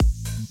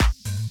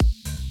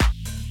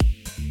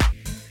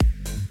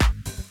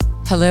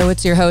Hello,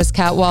 it's your host,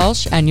 Kat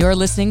Walsh, and you're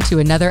listening to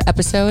another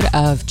episode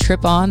of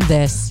Trip on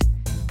This.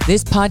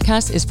 This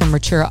podcast is for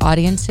mature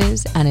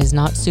audiences and is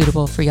not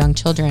suitable for young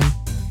children.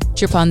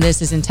 Trip on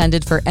This is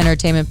intended for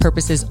entertainment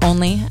purposes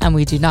only, and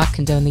we do not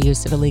condone the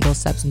use of illegal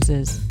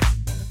substances.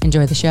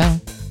 Enjoy the show.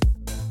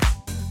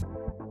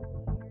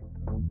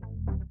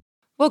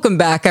 Welcome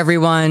back,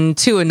 everyone,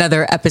 to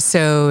another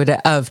episode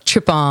of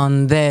Trip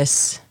on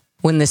This.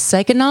 When the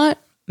psychonaut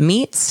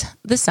meets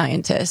the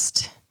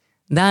scientist.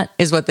 That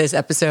is what this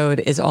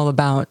episode is all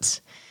about.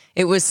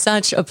 It was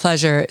such a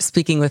pleasure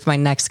speaking with my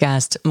next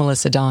guest,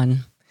 Melissa Dawn.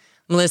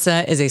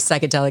 Melissa is a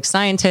psychedelic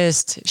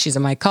scientist. She's a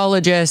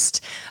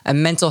mycologist, a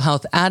mental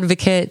health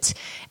advocate,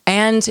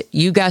 and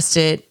you guessed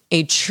it,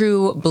 a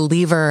true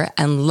believer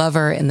and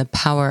lover in the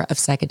power of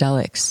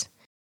psychedelics.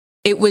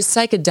 It was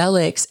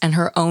psychedelics and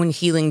her own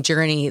healing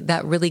journey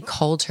that really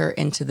called her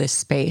into this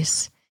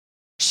space.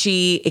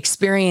 She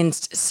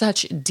experienced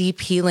such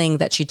deep healing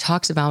that she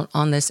talks about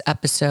on this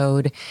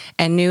episode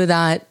and knew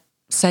that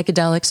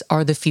psychedelics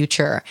are the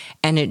future.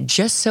 And it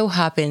just so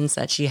happens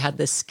that she had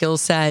the skill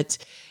set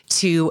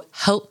to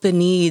help the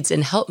needs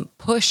and help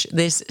push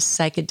this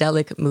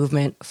psychedelic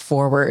movement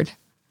forward.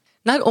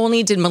 Not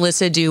only did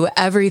Melissa do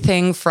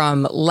everything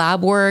from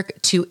lab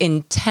work to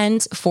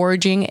intense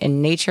foraging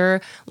in nature,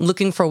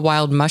 looking for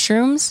wild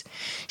mushrooms,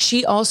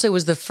 she also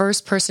was the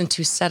first person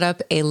to set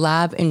up a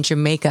lab in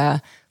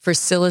Jamaica for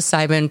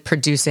psilocybin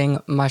producing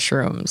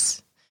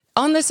mushrooms.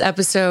 On this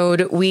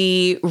episode,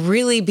 we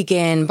really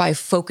begin by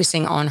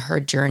focusing on her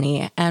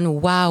journey, and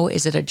wow,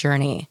 is it a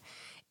journey.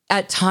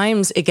 At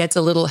times it gets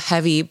a little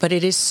heavy, but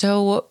it is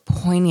so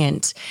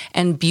poignant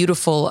and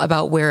beautiful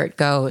about where it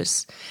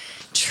goes.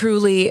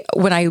 Truly,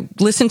 when I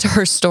listened to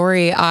her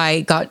story, I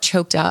got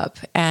choked up,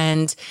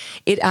 and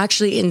it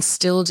actually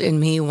instilled in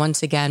me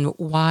once again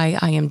why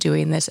I am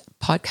doing this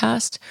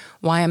podcast,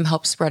 why I'm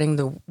help spreading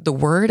the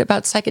word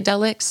about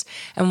psychedelics,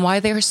 and why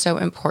they are so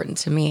important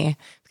to me.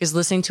 Because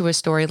listening to a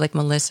story like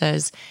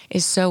Melissa's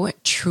is so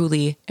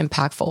truly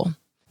impactful.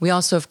 We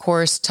also, of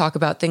course, talk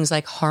about things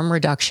like harm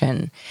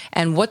reduction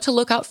and what to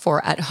look out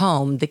for at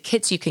home, the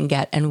kits you can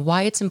get, and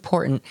why it's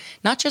important,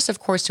 not just, of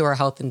course, to our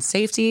health and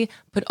safety,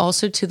 but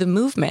also to the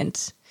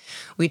movement.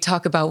 We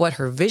talk about what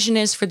her vision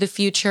is for the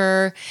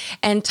future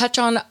and touch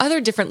on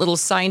other different little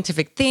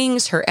scientific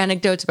things, her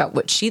anecdotes about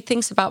what she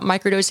thinks about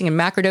microdosing and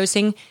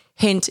macrodosing.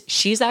 Hint,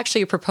 she's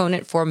actually a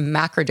proponent for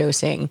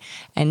macrodosing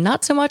and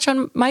not so much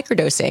on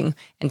microdosing,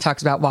 and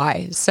talks about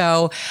why.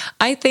 So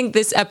I think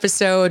this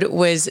episode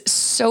was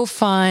so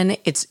fun.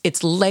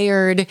 It's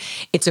layered,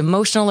 it's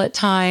emotional at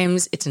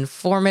times, it's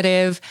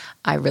informative.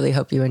 I really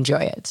hope you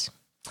enjoy it.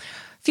 A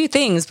few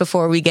things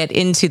before we get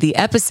into the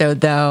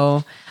episode,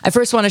 though. I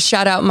first want to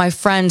shout out my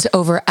friends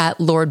over at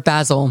Lord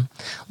Basil.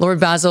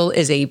 Lord Basil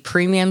is a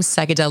premium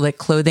psychedelic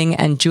clothing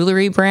and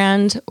jewelry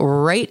brand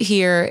right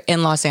here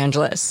in Los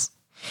Angeles.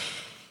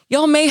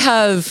 Y'all may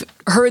have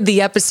heard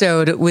the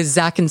episode with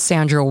Zach and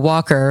Sandra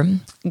Walker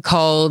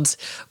called,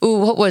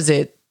 what was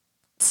it?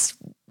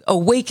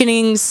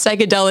 Awakening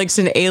Psychedelics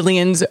and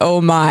Aliens, oh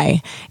my.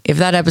 If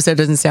that episode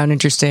doesn't sound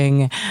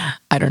interesting,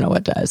 I don't know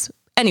what does.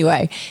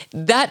 Anyway,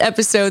 that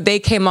episode, they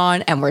came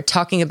on and we're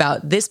talking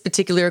about this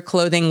particular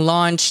clothing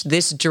launch,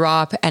 this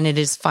drop, and it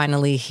is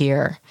finally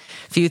here.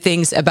 A few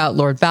things about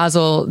Lord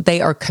Basil. They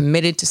are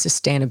committed to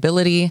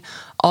sustainability.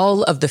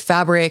 All of the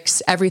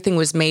fabrics, everything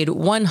was made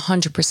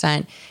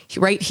 100%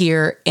 right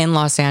here in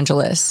Los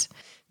Angeles.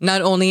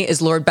 Not only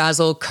is Lord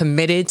Basil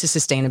committed to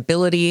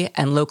sustainability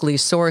and locally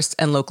sourced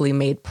and locally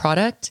made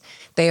product,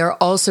 they are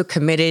also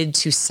committed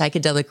to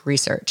psychedelic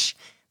research.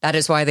 That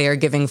is why they are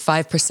giving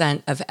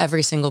 5% of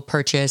every single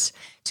purchase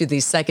to the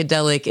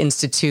Psychedelic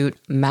Institute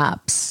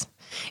MAPS.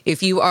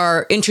 If you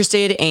are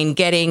interested in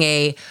getting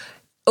a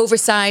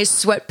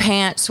oversized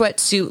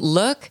sweatsuit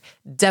look,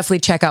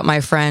 definitely check out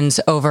my friends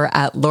over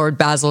at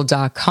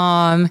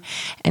lordbasil.com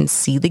and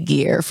see the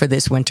gear for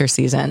this winter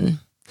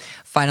season.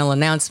 Final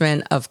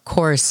announcement, of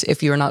course,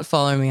 if you are not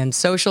following me on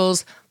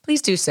socials,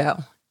 please do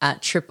so.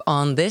 At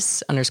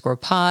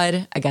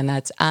 @triponthis_pod. Again,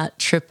 that's at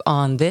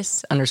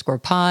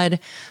 @triponthis_pod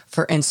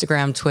for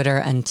Instagram, Twitter,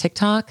 and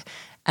TikTok,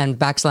 and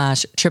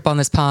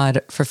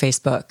 /triponthispod for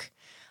Facebook.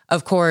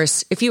 Of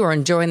course, if you are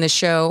enjoying the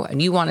show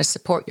and you want to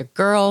support your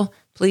girl,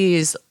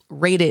 please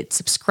rate it,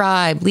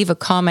 subscribe, leave a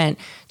comment,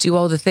 do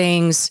all the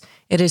things.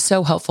 It is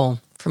so helpful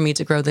for me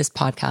to grow this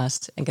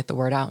podcast and get the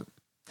word out.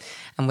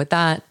 And with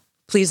that,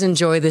 please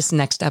enjoy this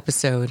next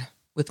episode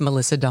with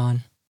Melissa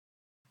Dawn.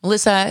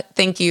 Melissa,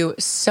 thank you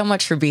so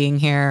much for being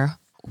here.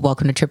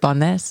 Welcome to Trip on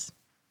This.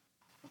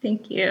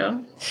 Thank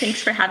you.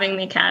 Thanks for having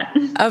me, Kat.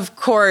 Of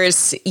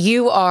course,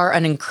 you are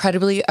an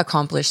incredibly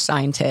accomplished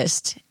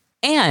scientist,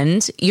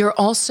 and you're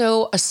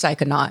also a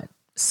psychonaut,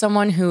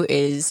 someone who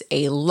is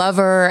a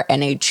lover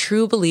and a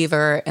true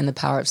believer in the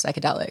power of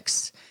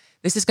psychedelics.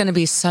 This is going to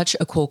be such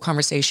a cool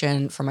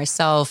conversation for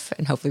myself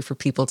and hopefully for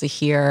people to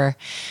hear.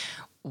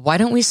 Why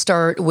don't we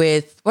start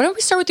with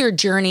your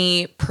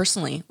journey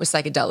personally with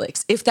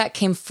psychedelics? If that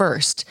came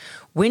first,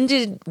 when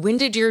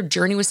did your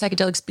journey with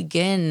psychedelics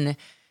begin?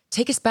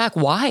 Take us back.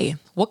 Why?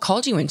 What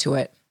called you into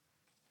it?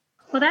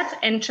 Well, that's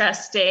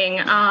interesting.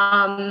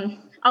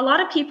 A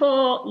lot of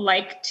people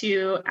like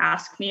to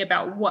ask me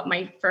about what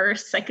my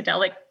first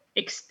psychedelic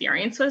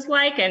experience was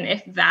like, and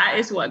if that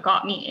is what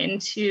got me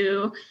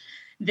into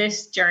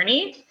this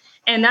journey.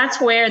 And that's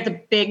where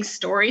the big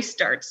story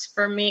starts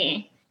for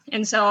me.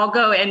 And so I'll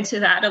go into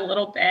that a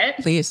little bit.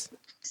 Please.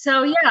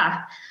 So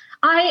yeah,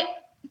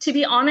 to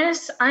be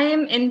honest, I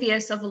am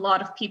envious of a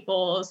lot of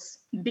people's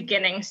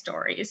beginning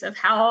stories of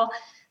how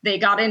they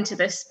got into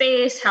this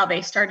space, how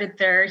they started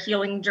their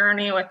healing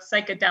journey with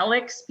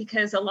psychedelics,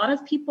 because a lot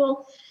of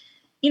people,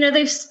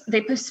 they've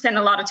spent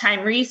a lot of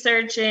time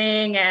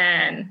researching,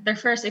 and their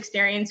first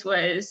experience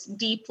was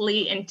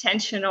deeply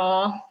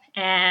intentional.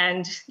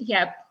 And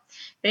yeah,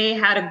 they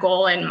had a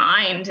goal in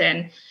mind,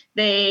 and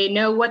they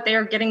know what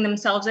they're getting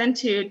themselves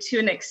into to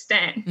an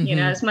extent,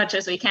 as much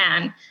as we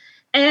can.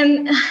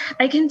 And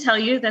I can tell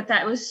you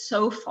that was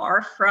so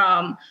far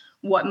from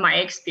what my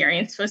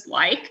experience was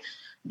like,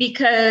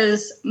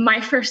 because my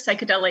first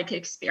psychedelic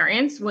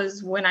experience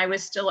was when I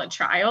was still a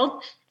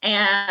child.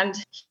 And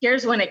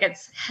here's when it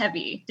gets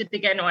heavy to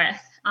begin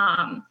with.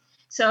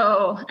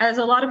 So as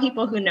a lot of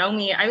people who know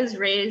me, I was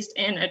raised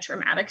in a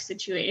traumatic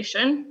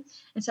situation.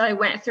 And so I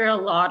went through a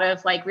lot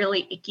of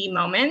really icky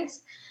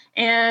moments.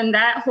 And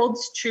that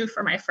holds true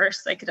for my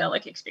first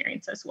psychedelic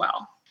experience as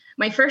well.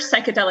 My first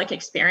psychedelic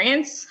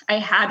experience I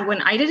had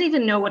when I didn't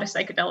even know what a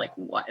psychedelic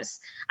was.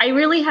 I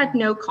really had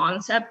no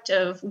concept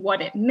of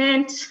what it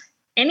meant,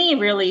 any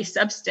really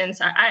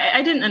substance.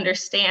 I didn't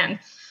understand.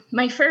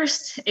 My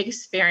first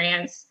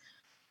experience,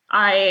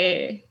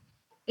 I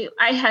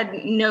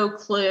had no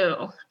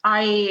clue.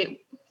 I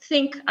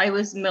think I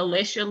was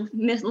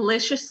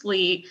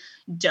maliciously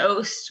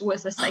dosed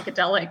with a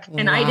psychedelic,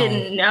 and I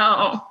didn't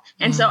know.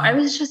 And so I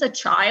was just a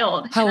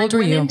child. How old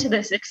were you? Into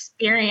this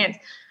experience,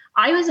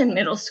 I was in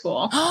middle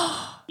school.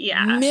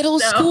 Yeah. Middle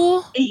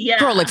school? Yeah.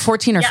 Girl, like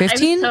 14 or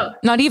 15?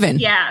 Not even.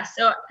 Yeah.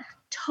 So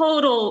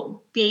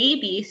total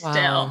baby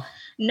still,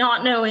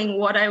 not knowing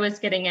what I was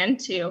getting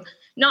into,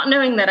 not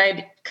knowing that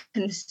I'd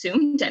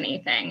consumed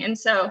anything. And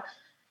so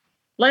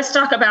let's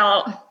talk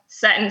about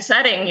set and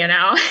setting,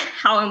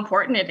 how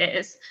important it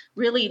is.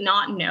 Really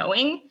not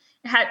knowing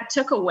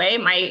took away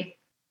my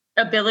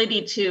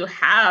ability to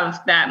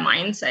have that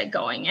mindset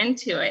going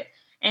into it,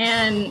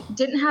 and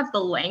didn't have the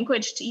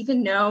language to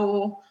even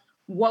know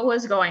what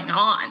was going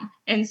on.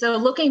 And so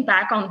looking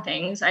back on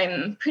things,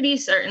 I'm pretty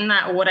certain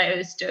that what I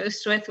was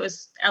dosed with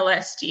was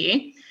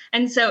LSD.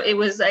 And so it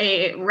was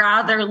a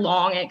rather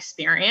long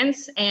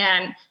experience,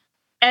 and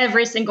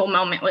every single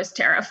moment was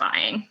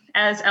terrifying,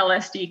 as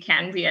LSD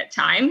can be at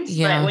times.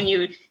 Yeah. But when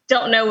you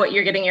don't know what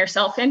you're getting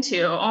yourself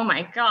into, oh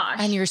my gosh.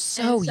 And you're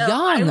so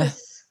young.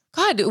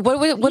 God,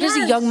 what is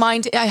a young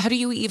mind? How do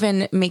you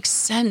even make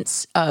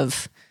sense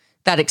of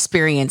that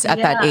experience at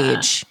that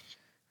age?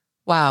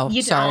 Wow.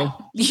 You sorry. Don't.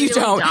 You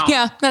really don't.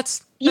 Yeah,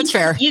 that's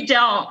fair. You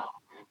don't.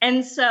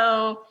 And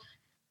so,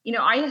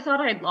 I thought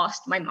I'd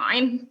lost my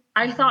mind.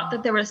 I thought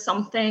that there was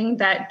something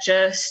that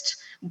just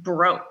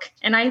broke.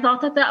 And I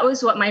thought that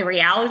was what my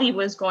reality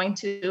was going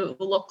to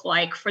look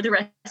like for the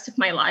rest of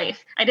my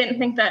life. I didn't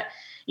think that,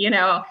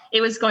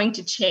 it was going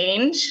to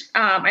change.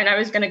 And I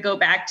was going to go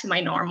back to my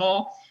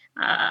normal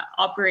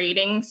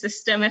operating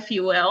system, if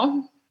you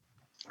will.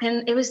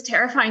 And it was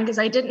terrifying because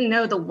I didn't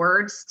know the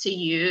words to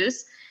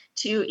use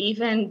to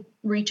even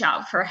reach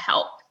out for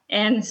help.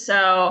 And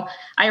so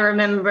I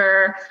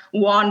remember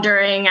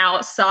wandering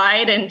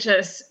outside and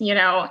just,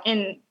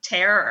 in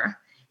terror.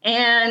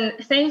 And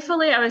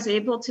thankfully, I was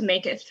able to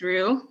make it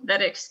through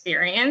that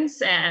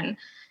experience. And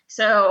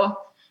so,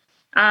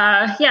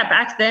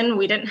 back then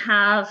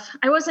I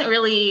wasn't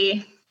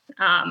really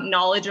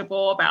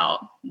knowledgeable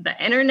about the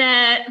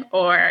internet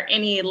or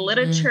any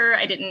literature.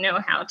 I didn't know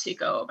how to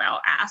go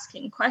about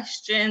asking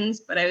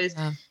questions, but I was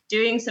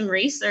doing some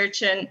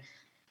research, and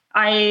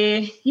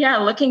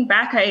looking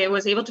back, I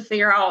was able to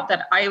figure out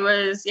that I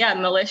was,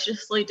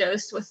 maliciously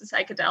dosed with a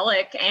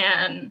psychedelic.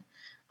 And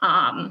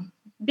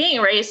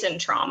being raised in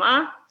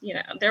trauma,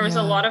 there was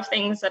a lot of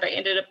things that I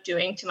ended up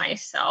doing to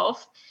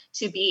myself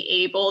to be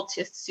able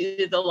to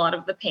soothe a lot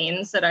of the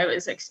pains that I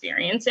was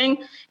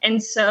experiencing.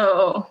 And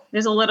so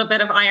there's a little bit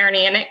of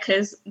irony in it,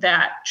 because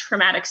that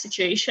traumatic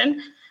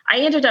situation, I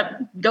ended up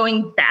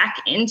going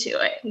back into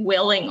it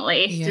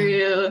willingly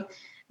through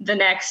the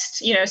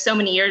next, so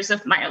many years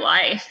of my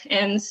life.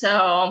 And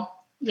so,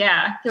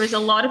 there was a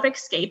lot of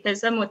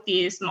escapism with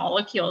these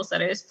molecules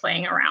that I was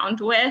playing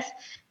around with.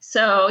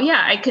 So,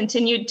 I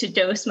continued to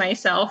dose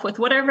myself with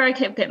whatever I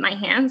could get my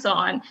hands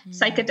on,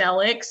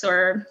 psychedelics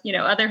or,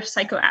 other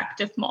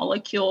psychoactive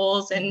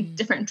molecules and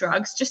different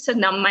drugs, just to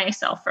numb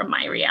myself from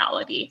my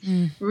reality,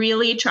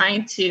 really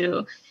trying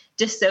to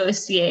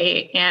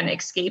dissociate and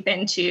escape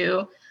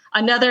into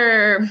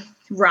another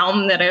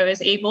realm that I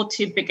was able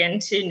to begin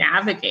to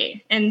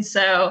navigate. And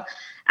so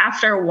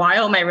after a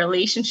while, my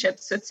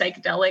relationships with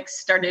psychedelics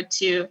started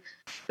to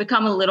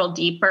become a little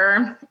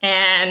deeper.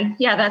 And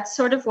yeah, that's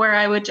sort of where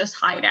I would just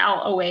hide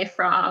out away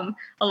from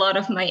a lot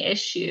of my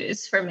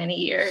issues for many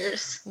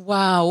years.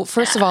 Wow.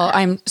 First of all,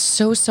 I'm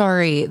so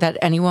sorry that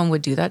anyone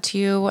would do that to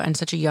you and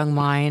such a young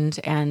mind.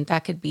 And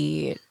that could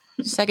be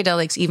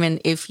psychedelics, even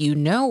if you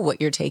know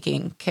what you're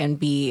taking, can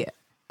be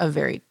a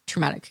very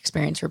traumatic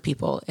experience for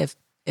people if,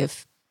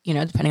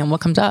 depending on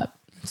what comes up.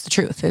 It's the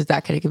truth is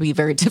that it could be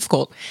very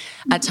difficult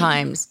at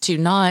times to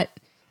not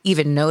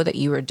even know that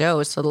you were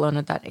dosed, let alone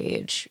at that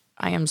age.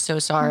 I am so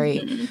sorry.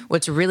 Mm-hmm.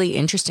 What's really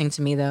interesting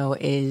to me though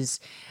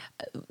is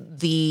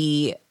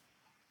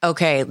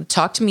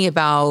talk to me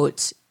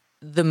about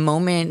the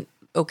moment,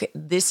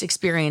 this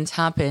experience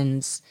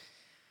happens.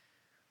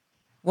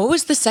 What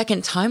was the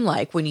second time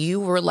like when you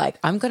were like,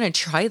 I'm going to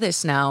try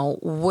this now?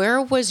 Where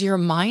was your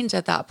mind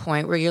at that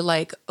point where you're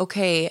like,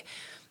 okay,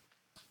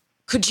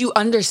 could you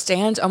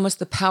understand almost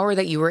the power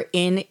that you were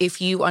in if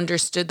you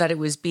understood that it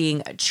was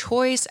being a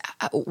choice?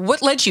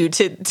 What led you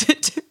to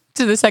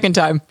the second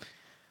time?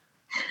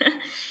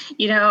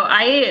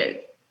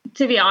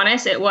 To be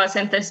honest, it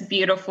wasn't this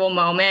beautiful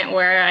moment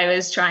where I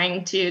was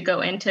trying to go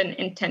into an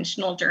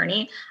intentional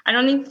journey. I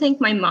don't even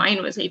think my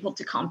mind was able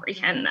to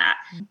comprehend that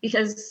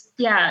because,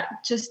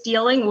 just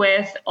dealing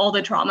with all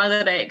the trauma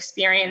that I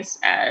experienced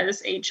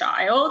as a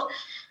child.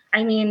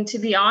 I mean, to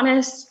be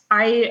honest,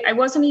 I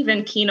wasn't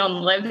even keen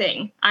on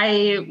living.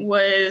 I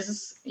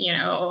was,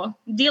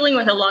 dealing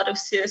with a lot of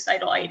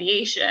suicidal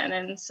ideation.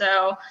 And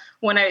so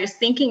when I was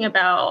thinking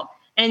about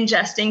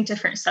ingesting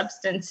different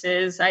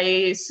substances,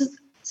 I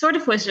sort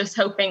of was just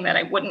hoping that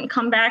I wouldn't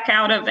come back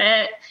out of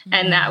it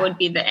and that would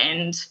be the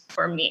end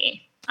for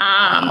me.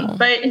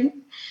 But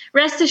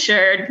rest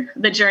assured,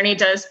 the journey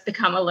does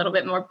become a little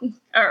bit more,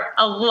 or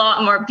a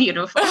lot more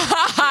beautiful.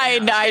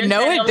 I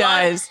know it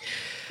does.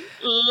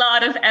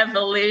 Lot of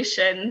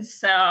evolution.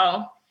 So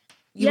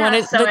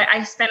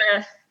I spent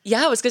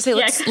I was gonna say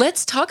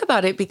let's talk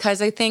about it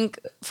because I think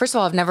first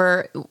of all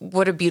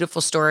what a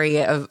beautiful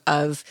story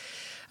of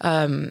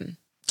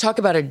talk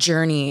about a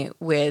journey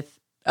with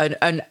a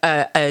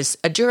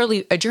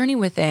journey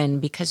within,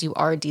 because you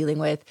are dealing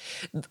with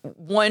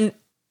one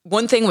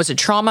thing was a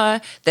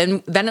trauma,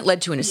 then it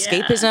led to an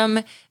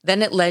escapism,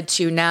 then it led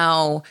to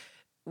now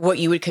what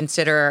you would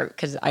consider,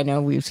 because I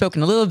know we've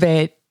spoken a little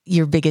bit,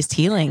 your biggest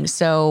healing.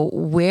 So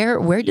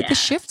where did the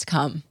shift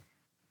come?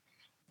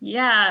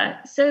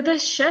 Yeah. So the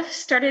shift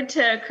started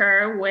to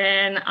occur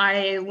when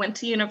I went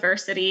to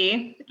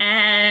university.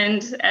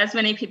 And as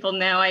many people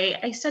know,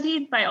 I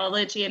studied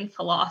biology and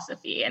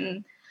philosophy.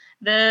 And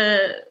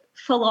the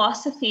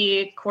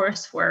philosophy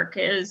coursework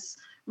is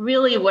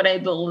really what I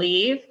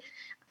believe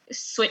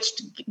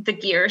switched the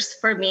gears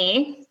for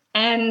me.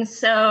 And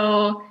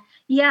so,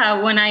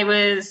 when I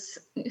was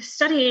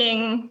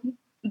studying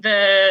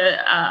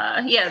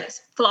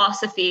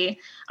philosophy,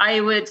 I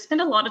would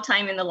spend a lot of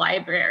time in the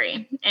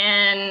library.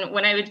 And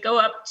when I would go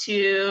up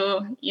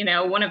to,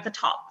 one of the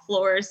top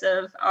floors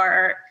of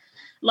our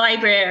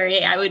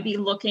library, I would be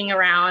looking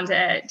around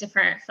at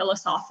different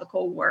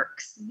philosophical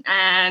works.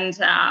 And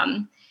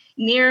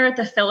near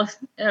the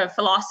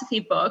philosophy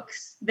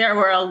books, there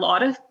were a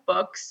lot of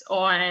books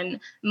on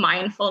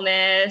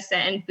mindfulness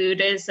and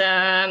Buddhism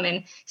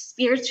and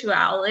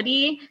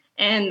spirituality.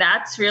 And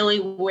that's really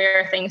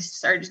where things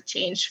started to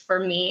change for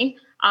me.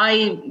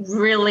 I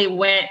really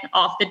went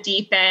off the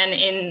deep end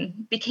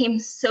and became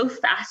so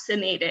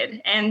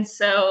fascinated. And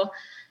so,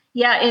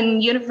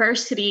 in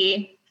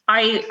university,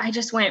 I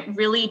just went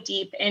really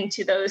deep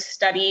into those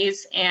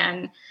studies,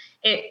 and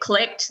it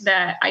clicked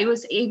that I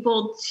was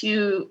able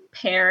to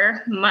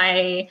pair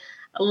my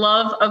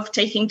love of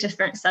taking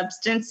different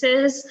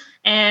substances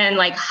and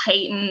like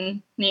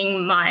heightening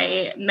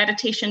my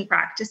meditation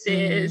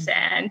practices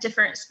and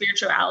different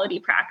spirituality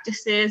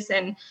practices.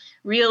 And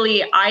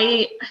really,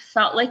 I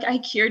felt like I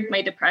cured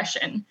my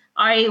depression.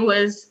 I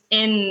was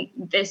in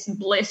this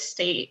bliss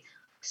state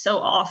so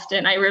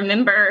often. I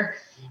remember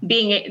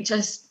being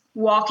just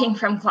walking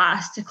from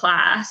class to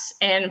class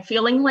and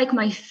feeling like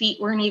my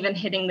feet weren't even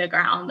hitting the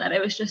ground, that I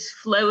was just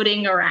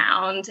floating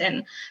around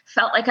and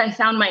felt like I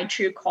found my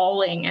true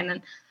calling.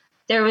 And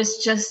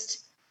it's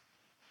just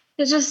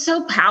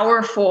so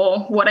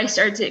powerful what I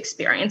started to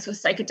experience with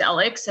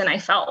psychedelics. And I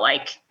felt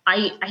like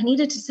I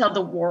needed to tell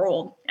the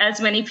world.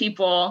 As many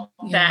people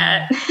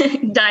that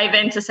dive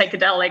into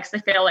psychedelics, they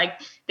feel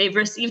like they've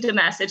received a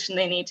message and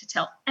they need to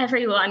tell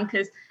everyone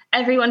because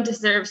everyone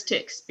deserves to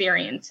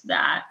experience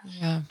that.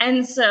 Yeah.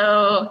 And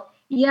so,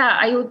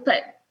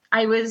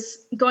 I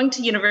was going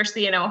to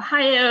university in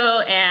Ohio,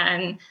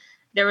 and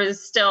there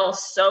was still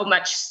so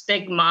much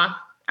stigma,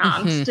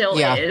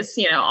 is,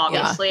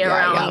 obviously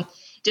around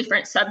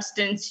different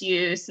substance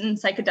use and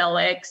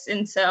psychedelics.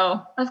 And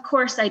so, of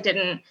course, I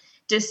didn't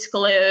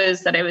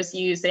disclose that I was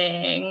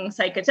using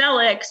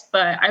psychedelics,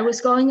 but I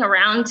was going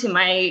around to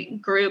my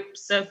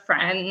groups of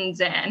friends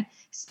and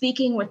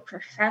speaking with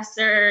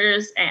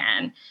professors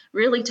and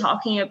really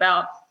talking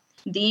about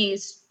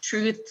these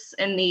truths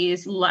and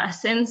these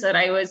lessons that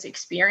I was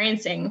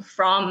experiencing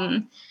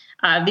from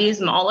these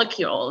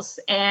molecules.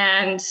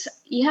 And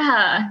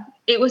yeah,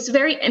 it was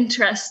very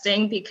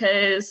interesting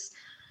because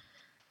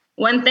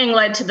one thing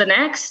led to the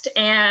next.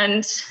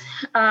 And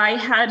I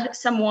had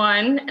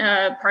someone,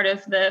 part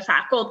of the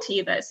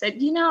faculty, that said,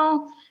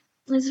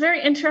 it's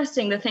very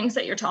interesting, the things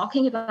that you're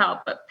talking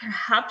about, but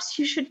perhaps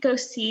you should go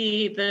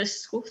see the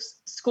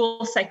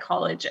school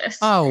psychologist.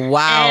 Oh,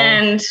 wow.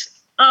 And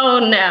oh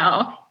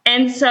no.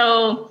 And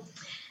so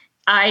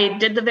I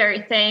did the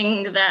very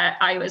thing that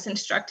I was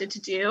instructed to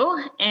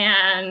do.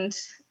 And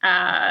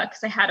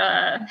because I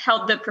had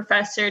held the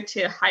professor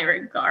to high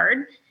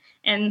regard.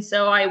 And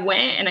so I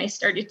went and I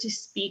started to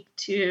speak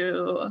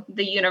to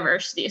the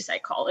university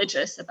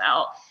psychologist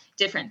about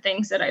different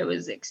things that I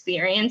was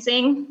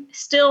experiencing,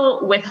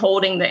 still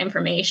withholding the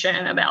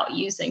information about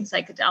using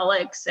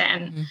psychedelics.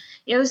 And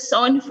it was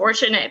so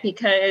unfortunate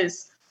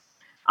because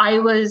I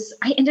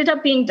ended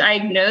up being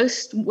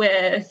diagnosed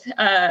with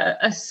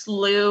a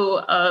slew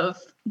of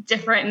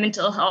different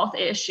mental health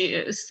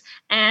issues.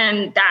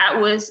 And that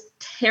was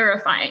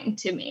terrifying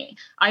to me.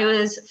 I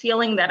was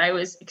feeling that I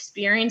was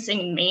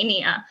experiencing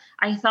mania.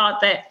 I thought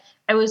that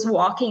I was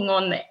walking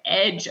on the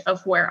edge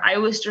of where I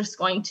was just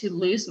going to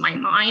lose my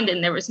mind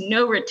and there was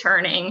no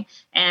returning.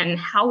 And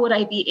how would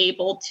I be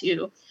able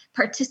to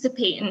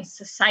participate in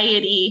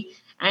society?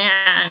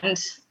 And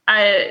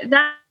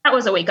that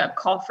was a wake-up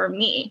call for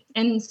me.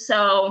 And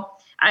so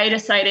I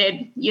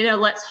decided,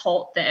 let's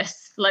halt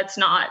this. Let's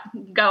not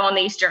go on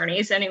these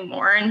journeys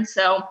anymore. And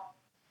so,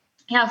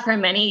 for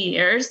many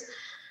years,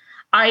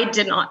 I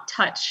did not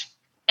touch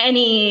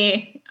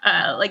any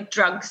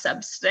drug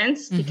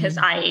substance because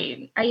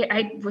I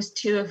was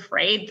too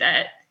afraid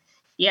that,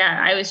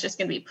 I was just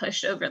going to be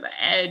pushed over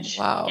the edge.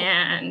 Wow.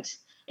 And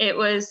it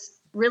was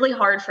really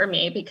hard for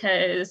me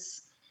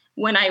because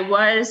when I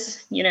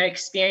was,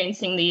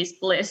 experiencing these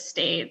bliss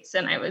states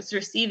and I was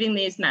receiving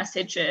these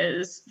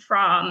messages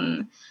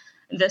from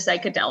the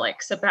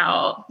psychedelics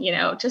about,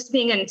 just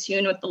being in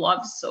tune with the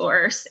love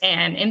source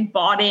and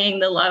embodying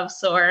the love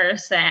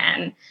source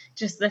and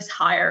just this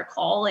higher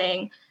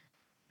calling,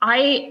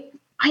 I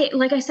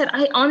like I said,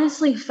 I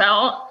honestly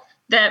felt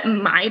that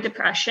my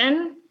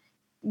depression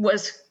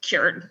was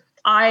cured.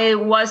 I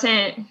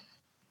wasn't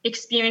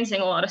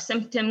experiencing a lot of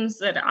symptoms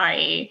that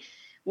I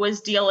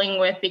was dealing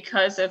with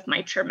because of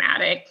my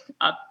traumatic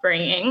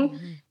upbringing.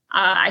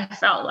 I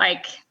felt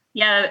like,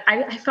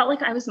 I felt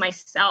like I was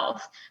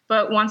myself.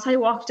 But once I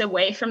walked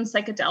away from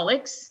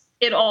psychedelics,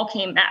 it all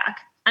came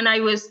back. And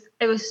I was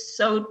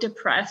so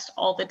depressed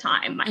all the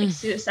time. My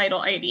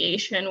suicidal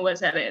ideation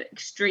was at an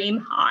extreme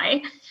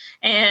high.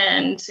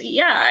 And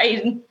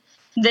I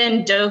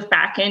then dove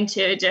back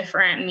into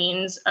different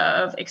means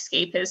of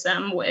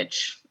escapism,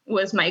 which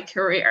was my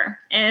career.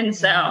 And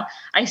so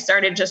I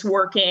started just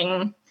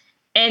working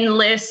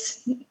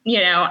endless,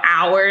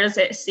 hours,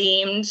 it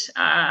seemed,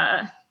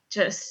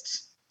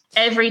 just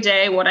every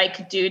day what I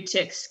could do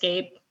to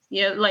escape,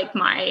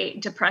 my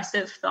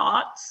depressive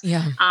thoughts.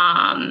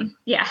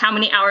 How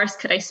many hours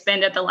could I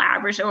spend at the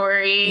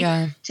laboratory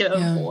to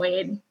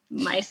avoid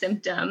my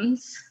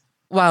symptoms?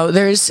 Wow.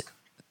 There's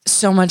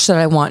so much that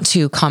I want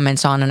to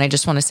comment on. And I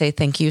just want to say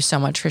thank you so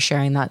much for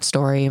sharing that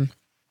story.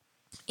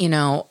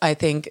 I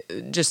think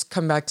just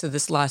come back to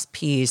this last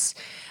piece.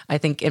 I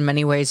think in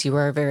many ways you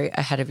are very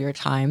ahead of your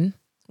time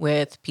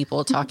with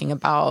people talking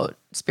about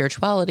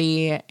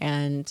spirituality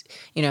and,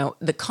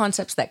 the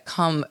concepts that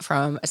come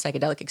from a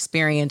psychedelic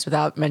experience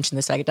without mentioning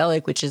the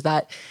psychedelic, which is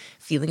that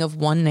feeling of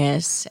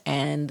oneness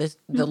and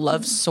the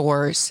love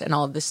source and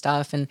all of this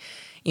stuff. And,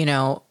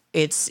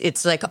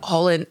 it's like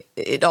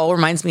it all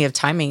reminds me of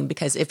timing,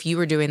 because if you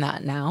were doing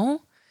that now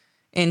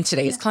in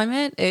today's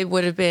climate, it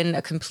would have been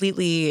a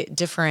completely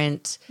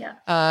different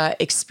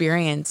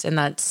experience. And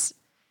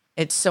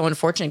it's so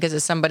unfortunate, because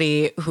as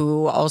somebody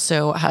who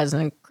also has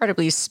an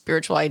incredibly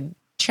spiritual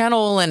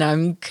channel and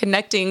I'm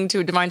connecting to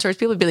a divine source,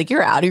 people would be like,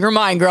 you're out of your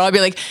mind, girl. I'd be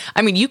like,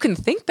 I mean, you can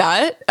think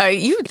that,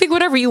 you can think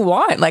whatever you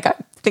want. Like, I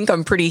think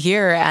I'm pretty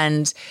here.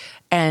 And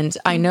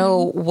I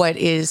know what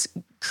is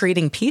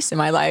creating peace in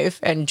my life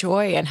and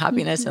joy and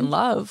happiness and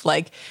love.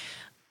 Like,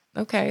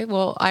 okay,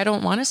 well, I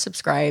don't want to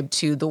subscribe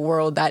to the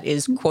world that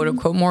is quote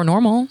unquote more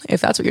normal,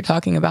 if that's what you're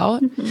talking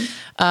about.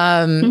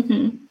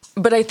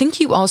 But I think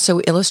you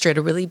also illustrate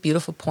a really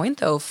beautiful point,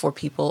 though, for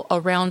people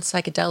around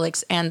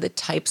psychedelics and the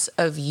types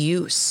of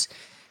use,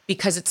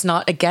 because it's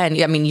not,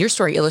 again, I mean, your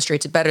story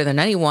illustrates it better than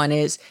anyone,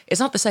 it's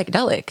not the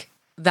psychedelic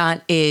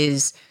that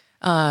is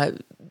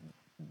the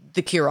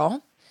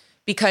cure-all,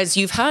 because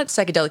you've had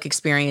psychedelic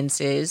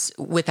experiences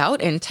without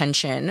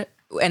intention.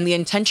 And the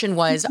intention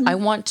was, I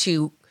want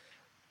to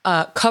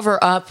cover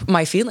up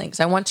my feelings.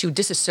 I want to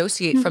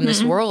disassociate from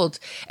this world.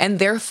 And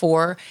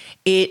therefore,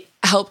 it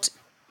helped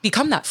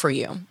become that for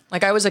you.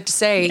 Like I always like to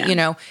say,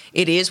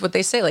 it is what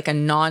they say, like a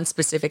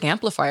non-specific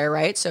amplifier,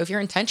 right? So if your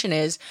intention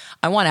is,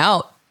 I want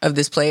out of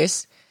this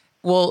place,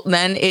 well,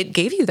 then it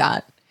gave you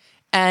that.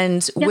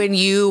 And when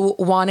you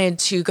wanted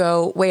to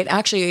go, wait,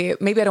 actually,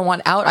 maybe I don't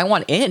want out, I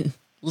want in,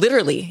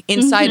 literally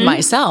inside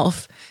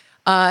myself.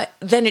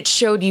 then it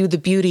showed you the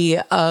beauty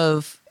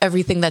of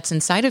everything that's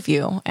inside of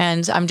you.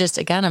 And I'm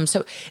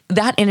so,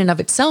 that in and of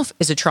itself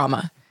is a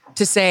trauma.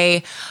 To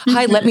say,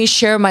 hi, let me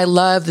share my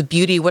love, the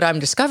beauty, what I'm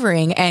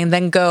discovering, and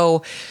then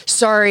go,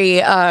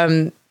 sorry,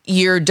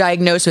 you're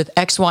diagnosed with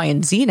X, Y,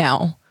 and Z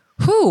now.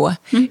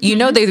 You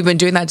know, they've been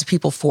doing that to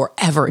people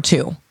forever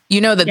too.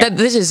 You know that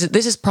this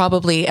is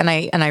probably, and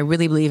I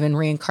really believe in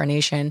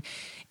reincarnation.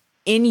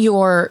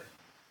 You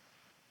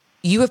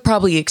have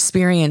probably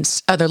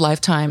experienced other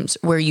lifetimes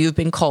where you've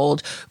been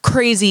called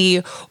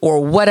crazy or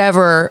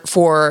whatever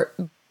for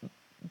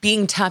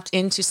being tapped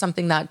into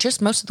something that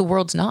just most of the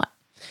world's not.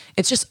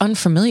 It's just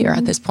unfamiliar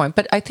at this point,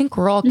 but I think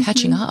we're all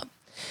catching up.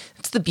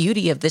 It's the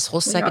beauty of this whole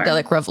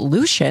psychedelic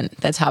revolution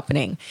that's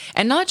happening,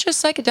 and not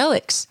just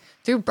psychedelics,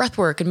 through breath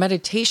work and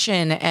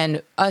meditation,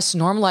 and us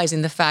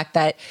normalizing the fact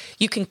that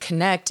you can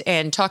connect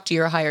and talk to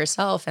your higher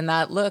self. And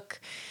that, look,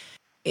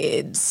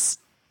 it's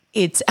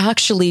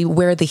actually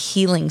where the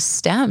healing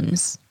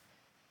stems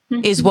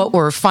is what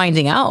we're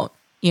finding out,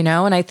 you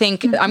know? And I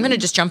think I'm going to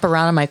just jump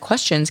around on my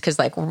questions. Cause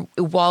like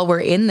while we're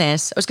in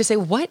this, I was gonna say,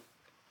 what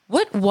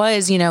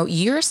was, you know,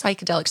 you're a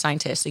psychedelic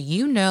scientist, so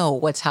you know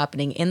what's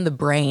happening in the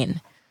brain,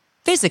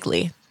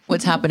 physically,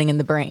 what's happening in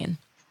the brain.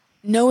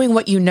 Knowing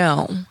what you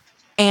know,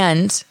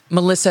 and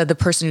Melissa, the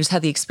person who's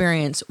had the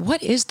experience,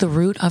 what is the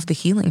root of the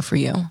healing for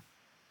you?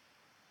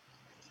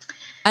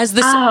 As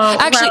this,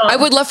 I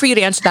would love for you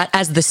to answer that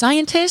as the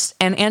scientist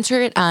and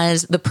answer it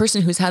as the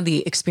person who's had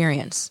the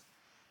experience.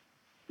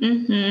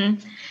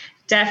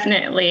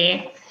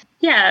 Definitely.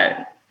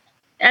 Yeah.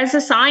 As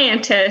a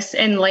scientist,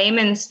 in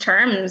layman's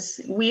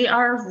terms, we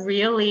are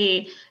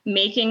really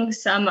making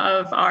some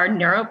of our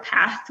neural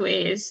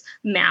pathways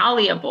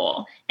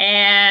malleable,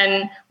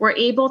 and we're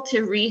able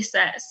to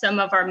reset some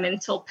of our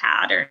mental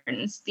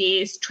patterns,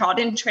 these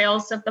trodden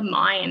trails of the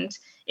mind.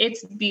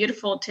 It's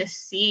beautiful to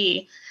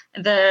see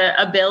the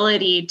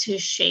ability to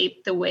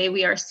shape the way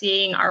we are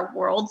seeing our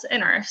worlds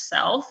and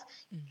ourselves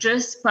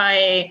just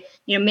by,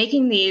 you know,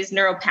 making these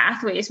neural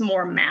pathways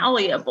more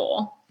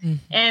malleable.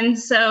 And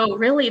so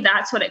really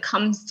that's what it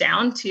comes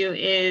down to,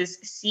 is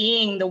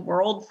seeing the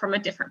world from a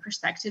different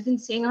perspective and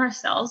seeing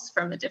ourselves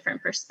from a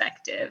different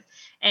perspective.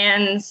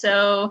 And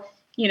so,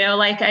 you know,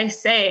 like I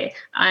say,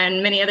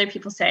 and many other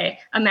people say,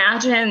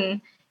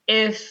 imagine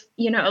if,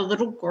 you know, a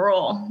little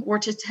girl were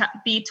to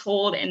be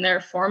told in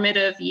their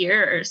formative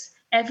years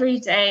every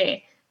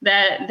day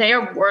that they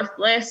are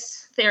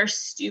worthless, they're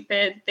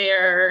stupid,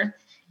 they're,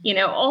 you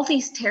know, all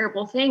these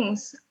terrible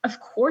things. Of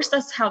course,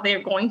 that's how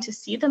they're going to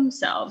see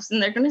themselves.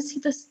 And they're going to see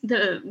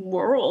the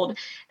world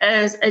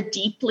as a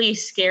deeply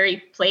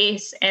scary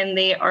place. And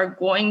they are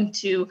going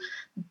to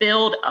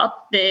build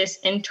up this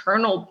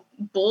internal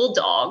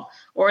bulldog,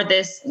 or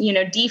this, you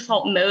know,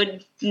 default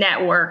mode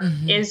network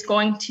is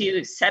going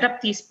to set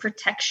up these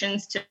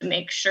protections to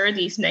make sure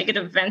these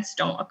negative events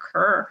don't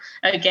occur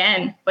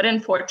again. But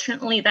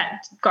unfortunately,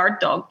 that guard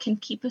dog can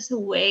keep us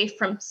away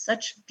from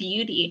such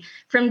beauty,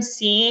 from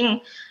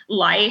seeing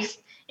life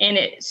in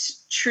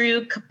its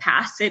true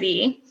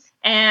capacity.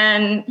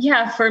 And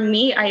yeah, for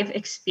me, I've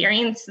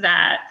experienced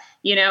that,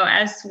 you know,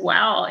 as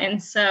well.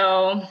 And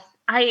so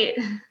I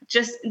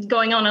just,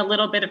 going on a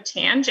little bit of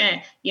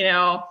tangent, you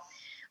know,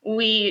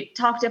 we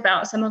talked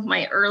about some of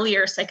my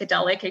earlier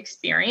psychedelic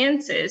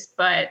experiences,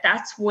 but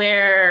that's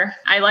where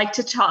I like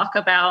to talk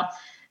about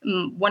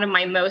one of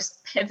my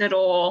most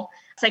pivotal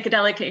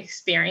psychedelic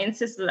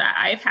experiences that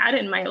I've had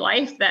in my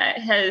life that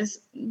has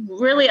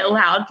really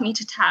allowed me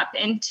to tap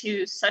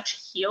into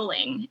such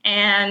healing.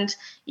 And,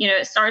 you know,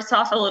 it starts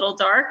off a little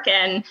dark,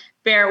 and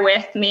bear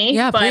with me,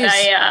 but please.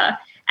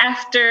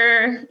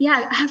 After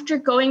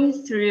going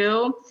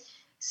through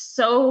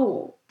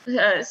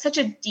such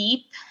a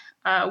deep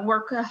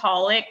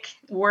workaholic,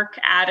 work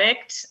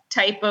addict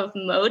type of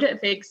mode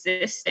of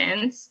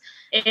existence,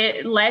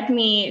 it led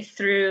me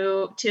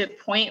through to a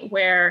point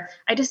where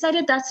I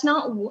decided that's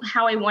not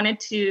how I wanted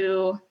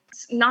to,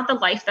 not the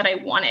life that I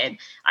wanted.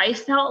 I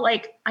felt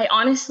like I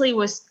honestly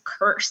was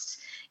cursed,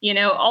 you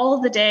know, all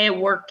of the day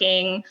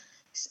working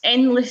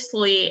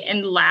endlessly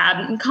in lab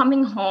and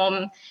coming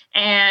home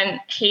and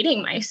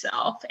hating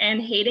myself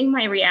and hating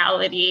my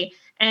reality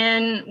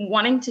and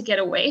wanting to get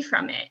away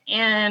from it.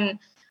 And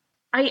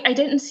I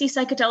didn't see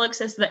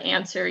psychedelics as the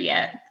answer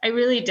yet. I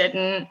really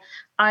didn't.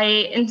 I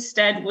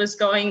instead was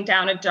going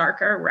down a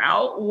darker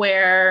route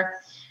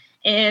where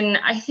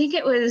I think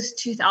it was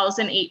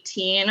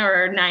 2018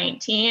 or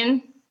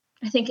 19,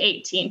 I think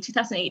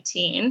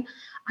 2018,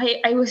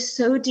 I was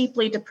so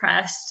deeply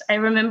depressed. I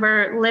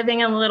remember living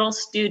in a little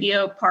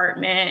studio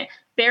apartment,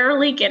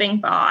 barely getting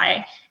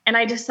by. And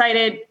I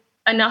decided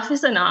enough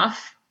is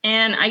enough.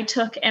 And I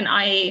took and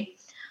I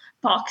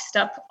boxed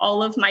up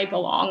all of my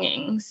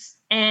belongings.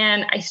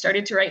 And I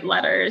started to write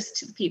letters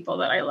to the people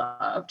that I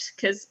loved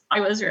because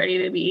I was ready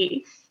to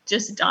be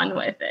just done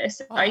with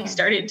this. Wow. I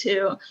started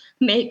to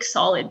make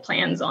solid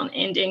plans on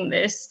ending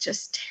this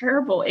just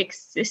terrible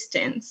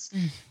existence.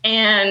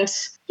 And,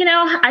 you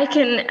know, I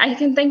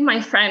can thank my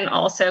friend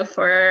also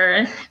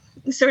for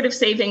sort of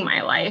saving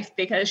my life,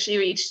 because she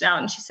reached out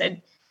and she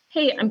said,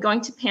 hey, I'm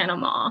going to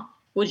Panama.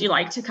 Would you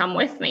like to come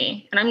with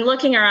me? And I'm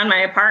looking around my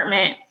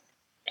apartment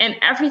and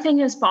everything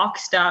is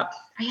boxed up.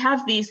 I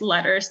have these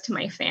letters to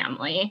my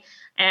family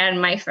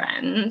and my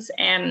friends.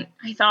 And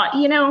I thought,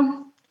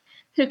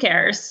 who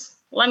cares?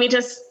 Let me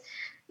just,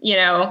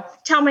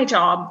 tell my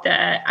job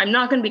that I'm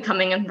not going to be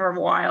coming in for a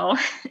while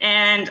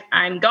and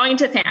I'm going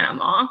to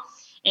Panama.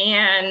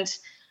 And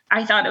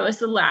I thought it was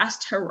the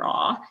last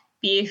hurrah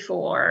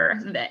before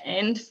the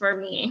end for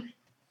me.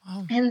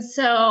 Wow. And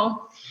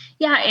so,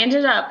 I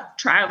ended up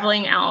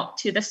traveling out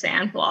to the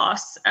San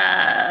Blas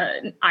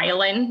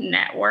Island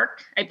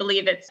network. I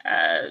believe it's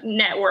a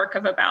network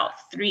of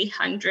about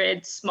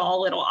 300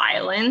 small little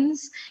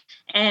islands.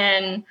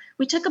 And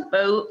we took a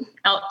boat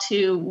out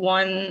to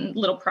one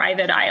little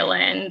private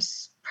island,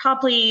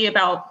 probably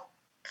about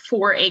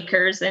 4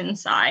 acres in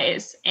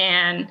size.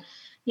 And,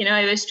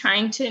 I was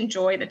trying to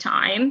enjoy the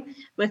time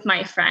with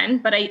my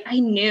friend, but I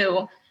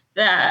knew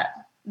that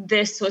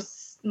this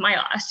was my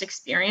last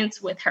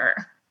experience with her.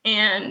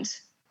 And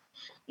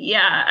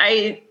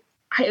I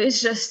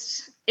was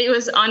just, it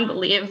was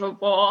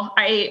unbelievable.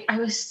 I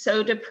was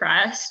so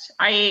depressed.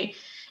 I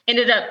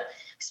ended up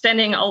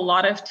spending a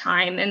lot of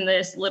time in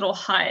this little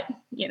hut.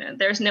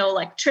 There's no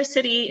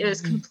electricity. It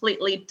was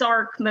completely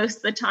dark most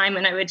of the time.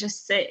 And I would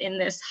just sit in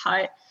this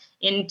hut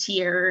in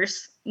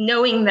tears,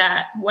 knowing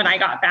that when I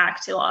got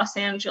back to Los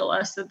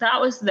Angeles,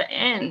 that was the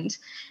end.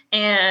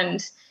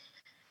 And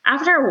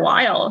after a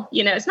while,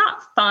 it's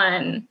not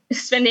fun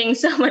spending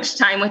so much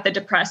time with a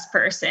depressed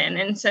person.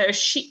 And so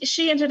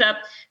she ended up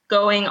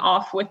going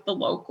off with the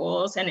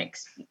locals and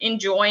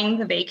enjoying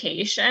the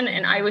vacation.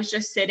 And I was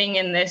just sitting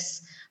in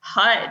this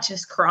hut,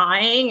 just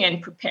crying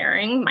and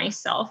preparing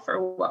myself for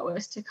what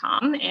was to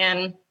come.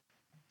 And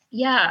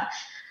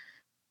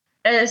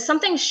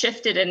something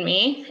shifted in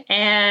me,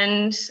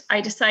 and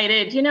I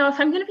decided, if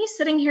I'm going to be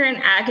sitting here in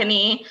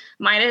agony,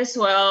 might as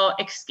well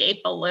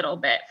escape a little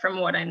bit from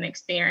what I'm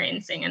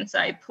experiencing. And so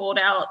I pulled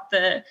out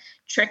the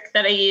trick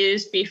that I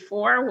used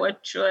before,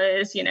 which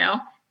was,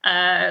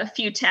 a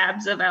few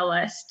tabs of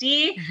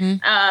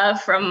LSD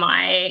from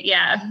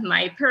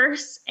my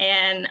purse,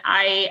 and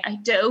I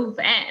dove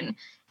in,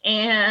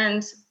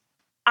 and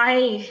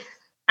I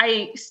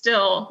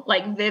still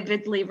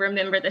vividly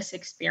remember this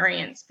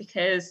experience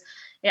because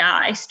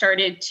I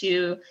started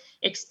to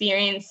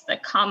experience the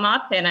come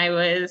up, and I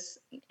was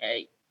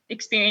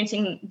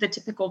experiencing the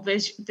typical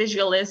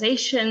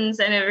visualizations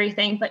and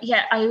everything. But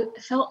yet I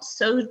felt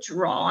so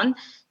drawn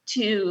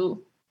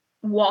to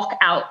walk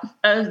out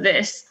of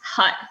this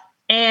hut.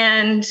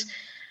 And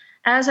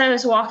as I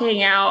was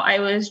walking out, I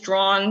was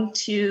drawn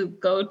to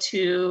go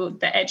to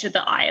the edge of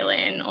the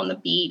island on the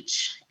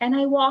beach. And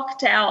I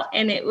walked out,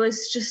 and it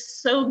was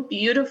just so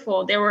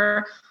beautiful. There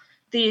were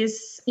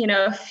these,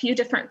 a few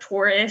different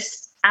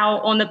tourists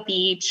out on the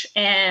beach,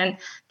 and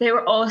they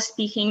were all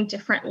speaking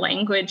different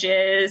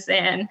languages,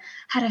 and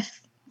had a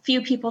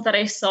few people that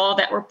I saw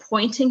that were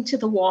pointing to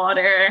the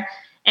water.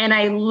 And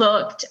I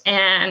looked,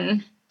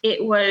 and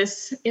it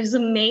was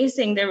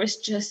amazing. There was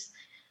just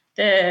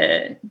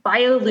the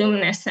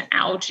bioluminescent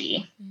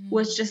algae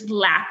was just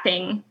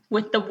lapping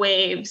with the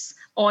waves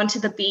onto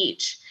the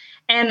beach.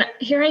 And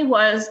here I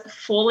was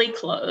fully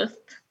clothed,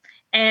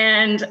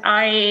 and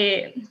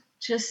I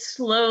just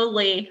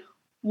slowly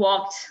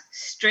walked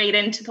straight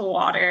into the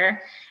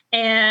water.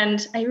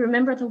 And I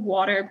remember the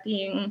water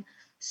being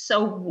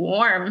so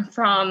warm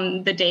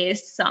from the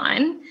day's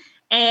sun.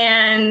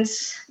 And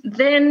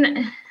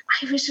then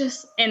I was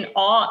just in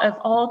awe of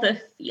all the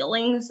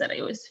feelings that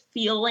I was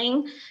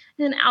feeling.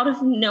 And out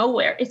of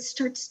nowhere, it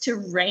starts to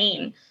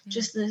rain,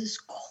 just this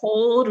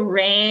cold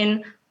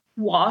rain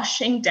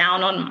washing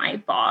down on my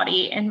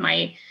body. And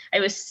I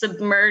was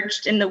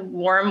submerged in the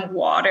warm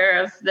water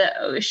of the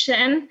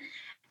ocean.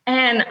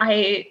 And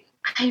I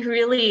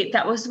really,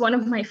 that was one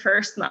of my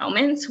first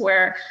moments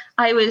where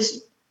I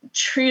was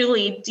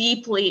truly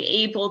deeply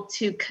able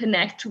to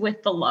connect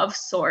with the love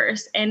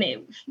source, and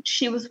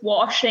she was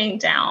washing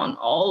down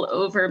all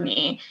over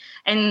me.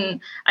 And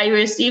I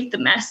received the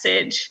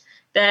message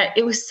that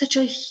it was such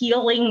a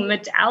healing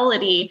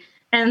modality,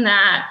 and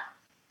that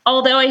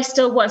although I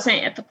still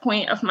wasn't at the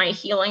point of my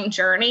healing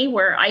journey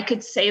where I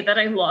could say that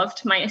I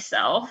loved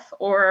myself,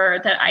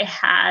 or that I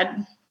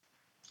had,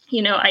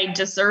 I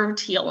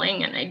deserved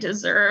healing, and I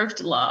deserved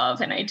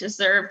love, and I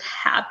deserved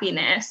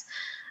happiness,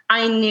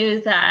 I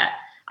knew that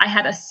I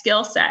had a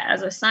skill set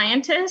as a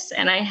scientist,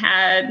 and I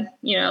had,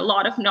 a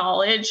lot of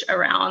knowledge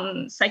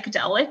around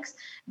psychedelics,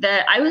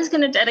 that I was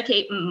going to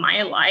dedicate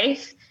my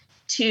life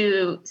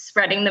to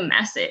spreading the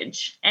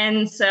message.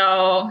 And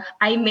so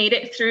I made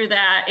it through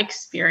that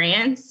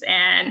experience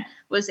and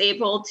was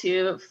able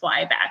to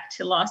fly back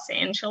to Los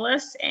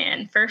Angeles.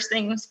 And first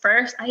things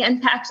first, I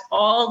unpacked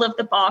all of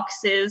the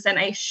boxes, and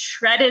I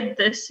shredded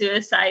the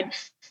suicide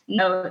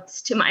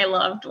notes to my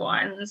loved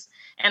ones,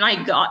 and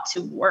I got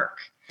to work.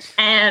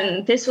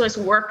 And this was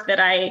work that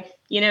I,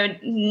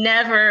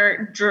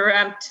 never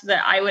dreamt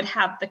that I would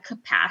have the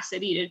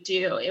capacity to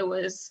do. It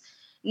was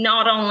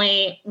not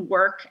only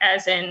work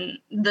as in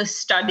the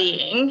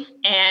studying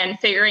and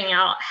figuring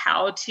out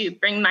how to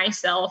bring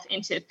myself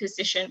into a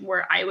position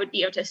where I would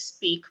be able to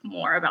speak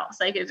more about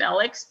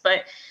psychedelics,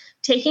 but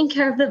taking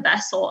care of the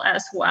vessel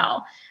as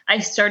well. I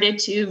started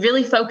to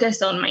really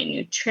focus on my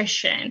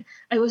nutrition.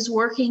 I was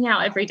working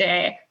out every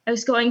day. I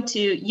was going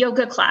to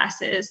yoga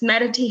classes,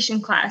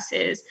 meditation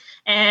classes,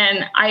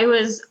 and I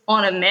was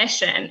on a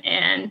mission.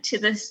 And to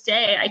this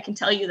day, I can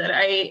tell you that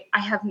I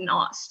have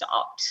not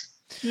stopped.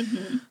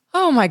 Mm-hmm.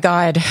 Oh my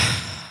God.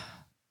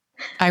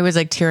 I was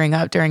like tearing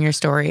up during your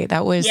story.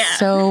 That was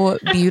so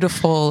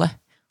beautiful.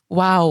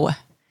 Wow.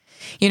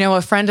 You know,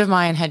 a friend of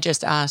mine had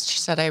just asked, she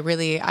said, I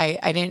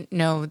didn't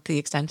know the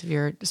extent of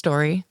your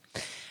story.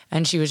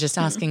 And she was just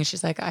asking,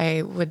 she's like,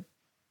 I would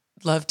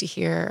love to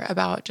hear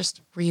about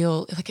just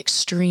real, like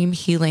extreme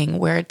healing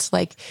where it's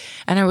like,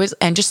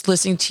 and just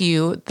listening to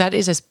you, that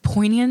is as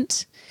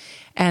poignant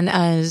and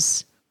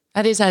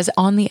that is as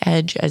on the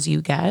edge as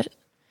you get.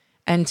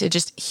 And to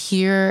just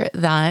hear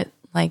that,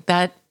 like,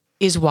 that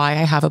is why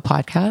I have a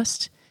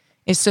podcast,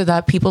 is so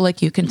that people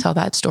like you can tell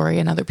that story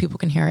and other people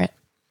can hear it,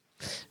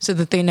 so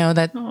that they know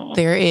that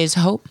there is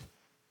hope.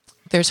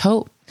 There's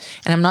hope.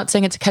 And I'm not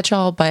saying it's a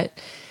catch-all,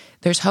 but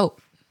there's hope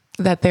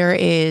that there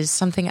is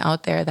something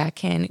out there that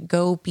can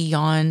go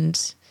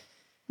beyond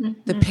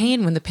the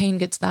pain when the pain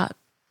gets that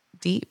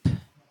deep.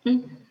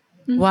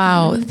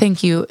 Wow.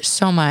 Thank you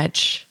so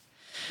much.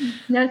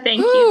 No,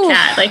 thank you,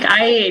 Kat. Like,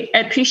 I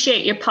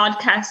appreciate your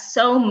podcast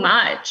so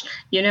much.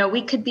 You know,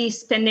 we could be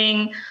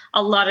spending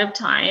a lot of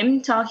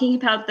time talking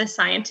about the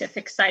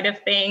scientific side of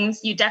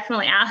things. You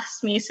definitely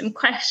asked me some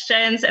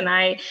questions and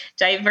I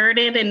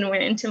diverted and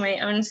went into my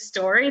own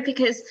story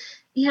because,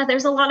 yeah,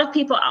 there's a lot of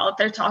people out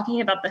there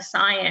talking about the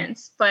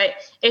science, but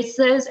it's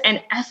those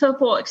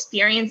ineffable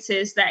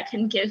experiences that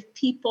can give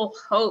people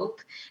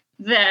hope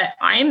that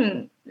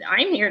I'm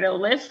here to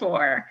live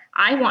for.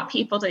 I want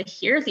people to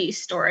hear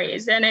these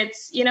stories. And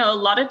it's, you know, a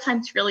lot of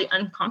times really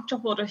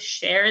uncomfortable to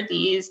share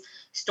these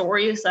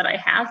stories that I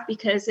have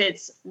because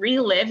it's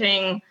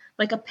reliving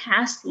like a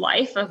past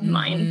life of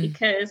mine,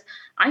 because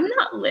I'm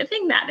not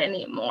living that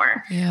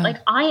anymore. Yeah.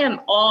 Like, I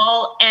am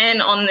all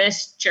in on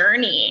this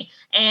journey.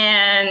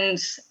 And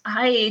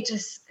I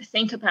just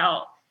think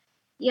about,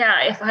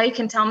 if I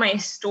can tell my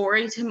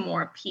story to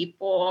more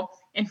people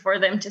and for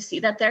them to see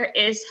that there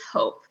is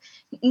hope.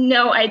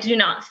 No, I do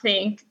not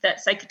think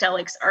that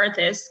psychedelics are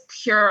this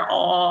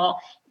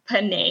cure-all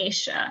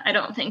panacea. I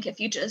don't think if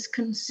you just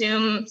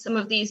consume some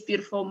of these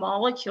beautiful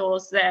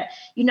molecules that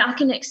you're not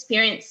going to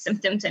experience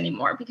symptoms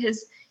anymore,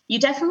 because you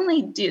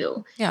definitely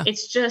do. Yeah.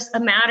 It's just a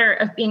matter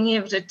of being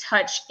able to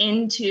touch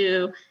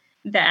into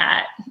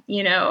that,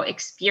 you know,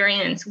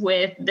 experience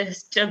with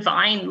this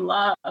divine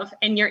love,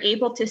 and you're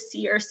able to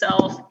see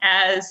yourself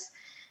as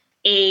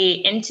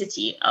a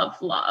entity of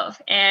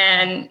love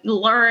and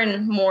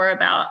learn more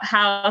about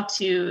how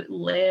to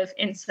live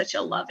in such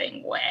a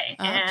loving way.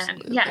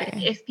 Absolutely.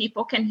 And if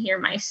people can hear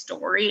my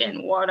story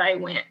and what I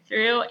went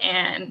through,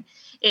 and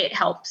it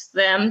helps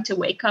them to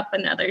wake up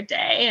another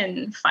day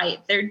and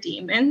fight their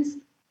demons,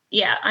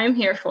 I'm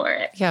here for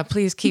it. Yeah,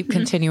 please keep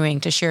continuing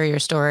to share your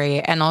story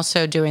and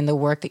also doing the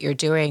work that you're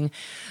doing.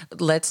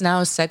 Let's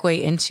now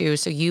segue into,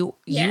 so you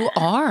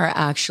are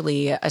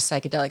actually a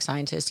psychedelic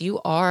scientist.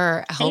 You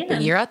are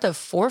helping. You're at the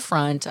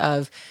forefront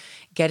of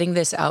getting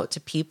this out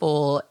to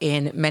people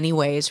in many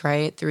ways,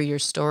 right? Through your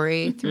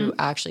story, through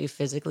actually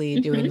physically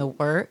doing the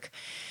work.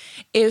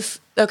 Let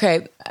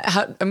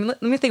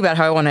me think about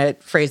how I want to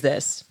phrase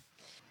this.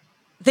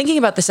 Thinking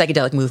about the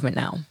psychedelic movement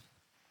now.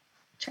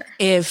 Sure.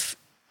 If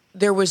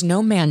there was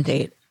no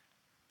mandate,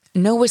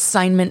 no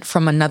assignment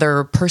from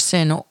another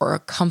person or a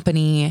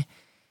company,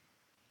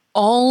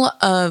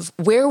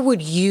 where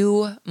would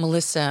you,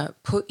 Melissa,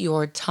 put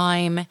your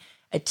time,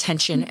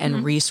 attention,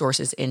 and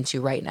resources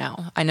into right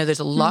now? I know there's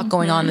a lot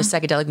going on in the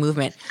psychedelic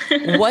movement.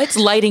 What's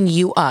lighting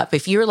you up?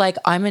 If you're like,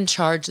 I'm in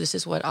charge, this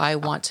is what I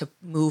want to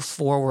move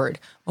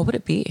forward, what would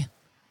it be?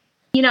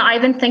 You know,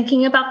 I've been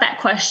thinking about that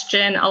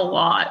question a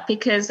lot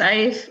because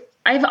I've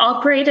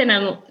operated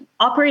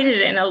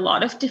in a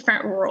lot of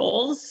different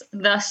roles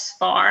thus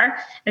far.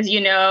 As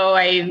you know,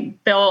 I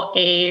built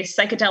a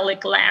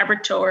psychedelic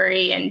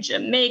laboratory in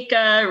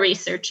Jamaica,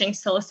 researching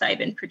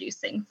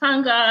psilocybin-producing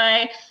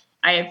fungi.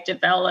 I have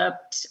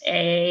developed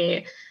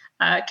a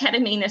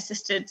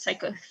ketamine-assisted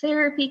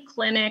psychotherapy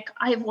clinic.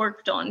 I've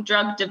worked on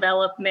drug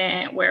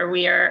development, where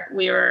we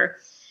are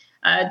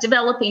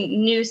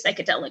developing new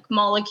psychedelic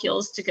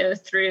molecules to go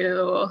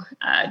through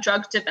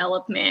drug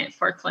development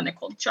for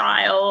clinical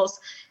trials.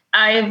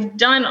 I've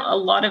done a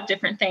lot of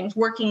different things,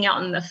 working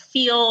out in the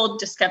field,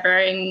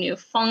 discovering new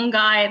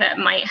fungi that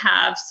might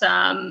have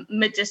some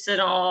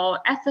medicinal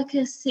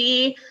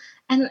efficacy.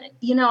 And,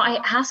 you know, I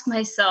ask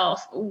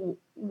myself,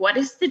 what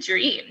is the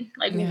dream?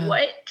 Like,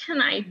 what can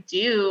I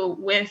do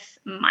with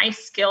my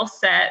skill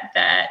set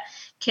that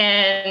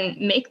can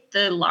make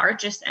the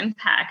largest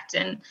impact?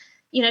 And,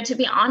 you know, to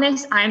be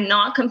honest, I'm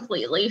not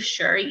completely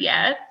sure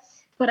yet,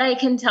 but I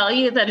can tell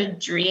you that a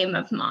dream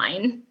of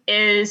mine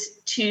is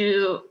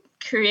to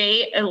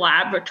create a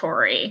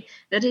laboratory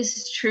that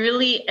is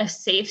truly a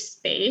safe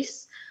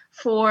space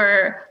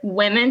for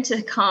women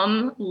to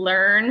come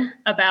learn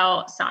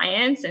about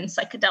science and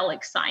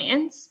psychedelic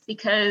science,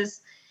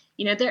 because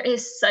there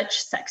is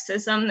such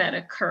sexism that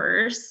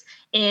occurs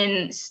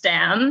in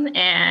STEM.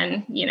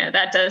 And,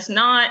 that does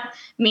not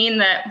mean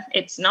that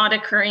it's not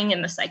occurring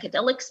in the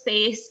psychedelic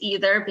space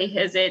either,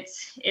 because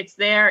it's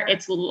there,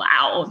 it's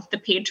loud. The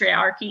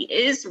patriarchy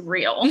is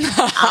real.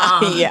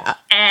 Yeah.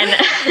 And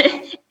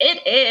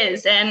it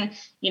is. And,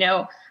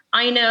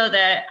 I know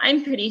that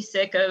I'm pretty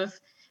sick of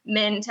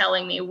men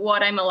telling me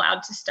what I'm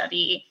allowed to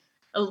study,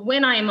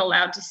 when I'm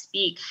allowed to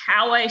speak,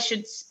 how I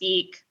should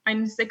speak.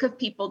 I'm sick of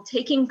people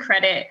taking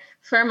credit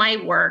for my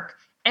work.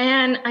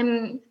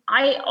 And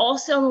I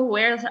also am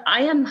aware that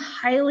I am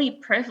highly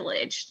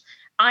privileged.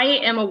 I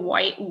am a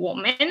white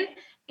woman,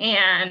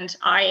 and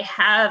I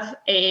have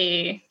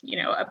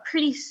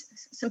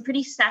some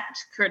pretty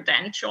stacked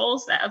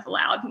credentials that have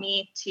allowed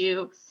me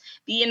to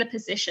be in the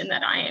position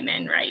that I am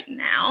in right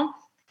now.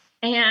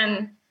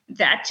 And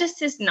that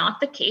just is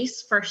not the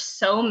case for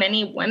so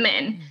many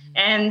women. Mm-hmm.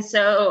 And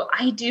so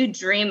I do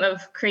dream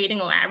of creating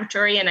a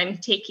laboratory, and I'm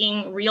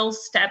taking real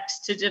steps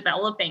to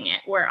developing it,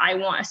 where I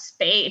want a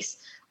space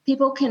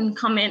people can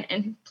come in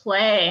and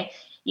play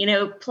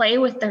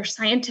with their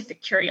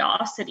scientific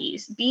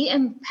curiosities, be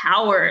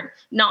empowered,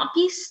 not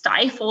be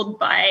stifled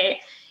by,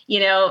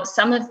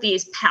 some of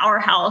these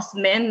powerhouse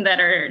men that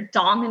are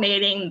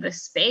dominating the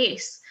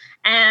space,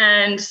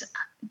 and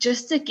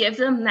just to give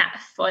them that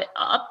foot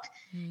up.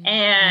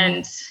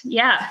 And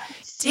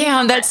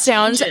damn, that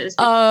sounds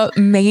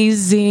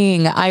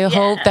amazing. I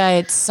hope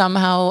that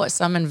somehow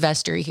some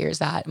investor hears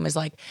that and was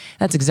like,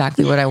 that's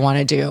exactly what I want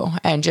to do,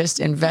 and just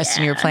invest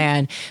in your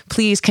plan.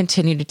 Please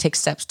continue to take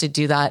steps to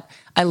do that.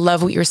 I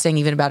love what you were saying,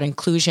 even about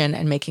inclusion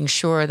and making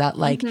sure that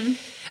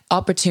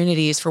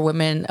opportunities for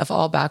women of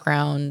all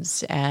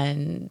backgrounds,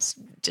 and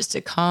just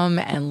to come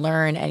and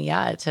learn,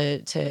 and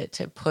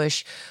to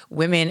push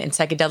women in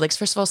psychedelics.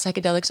 First of all,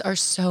 psychedelics are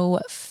so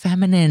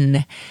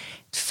feminine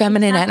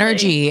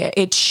energy.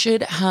 It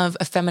should have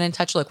a feminine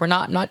touch. Look, we're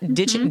not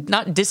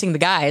dissing the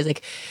guys,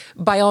 like,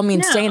 by all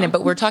means stay in it,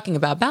 but we're talking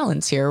about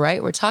balance here,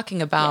 right? We're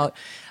talking about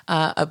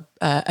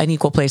an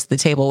equal place at the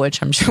table,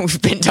 which I'm sure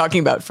we've been talking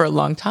about for a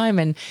long time.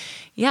 And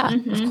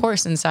of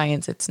course, in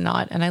science, it's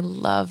not. And I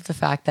love the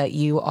fact that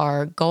you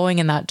are going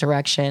in that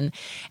direction,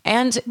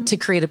 and to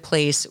create a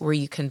place where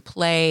you can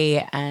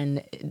play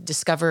and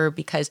discover,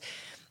 because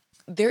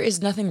there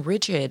is nothing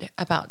rigid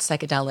about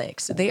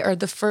psychedelics. They are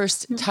the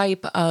first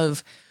type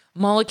of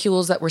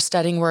molecules that we're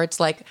studying where it's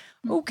like,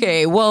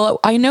 okay, well,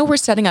 I know we're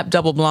setting up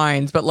double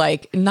blinds, but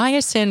like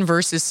niacin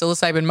versus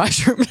psilocybin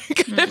mushroom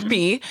could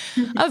be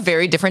a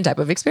very different type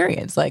of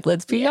experience. Like,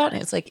 let's be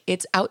honest, like,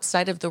 it's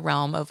outside of the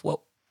realm of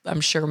what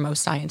I'm sure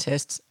most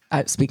scientists,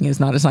 speaking as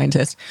not a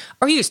scientist,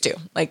 are used to.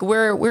 Like,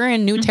 we're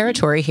in new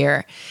territory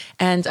here.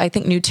 And I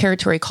think new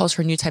territory calls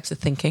for new types of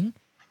thinking,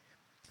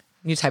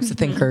 new types of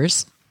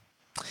thinkers.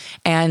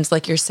 And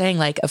like you're saying,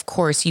 like, of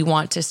course you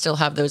want to still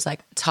have those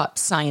like top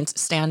science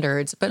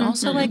standards, but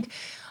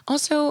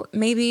also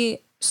maybe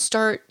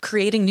start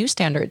creating new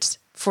standards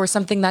for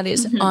something that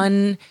is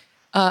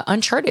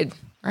uncharted,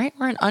 right?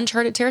 We're in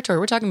uncharted territory.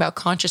 We're talking about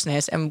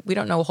consciousness, and we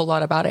don't know a whole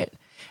lot about it.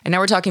 And now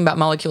we're talking about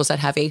molecules that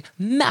have a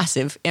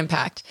massive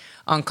impact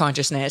on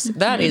consciousness.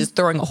 That is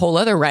throwing a whole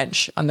other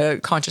wrench on the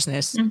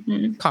consciousness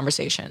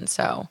conversation.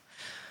 So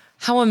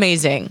how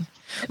amazing.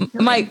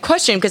 My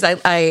question, because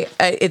I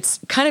it's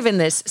kind of in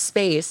this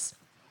space,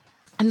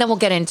 and then we'll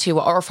get into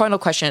our final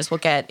question is we'll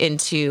get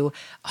into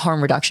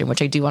harm reduction,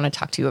 which I do want to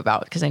talk to you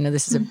about, because I know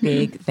this is a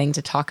big thing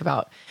to talk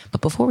about.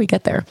 But before we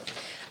get there,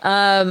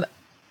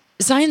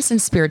 science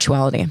and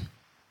spirituality,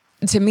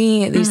 to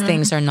me, these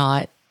things are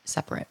not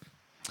separate.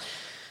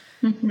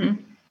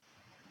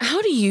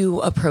 How do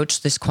you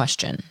approach this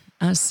question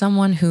as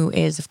someone who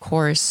is, of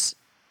course,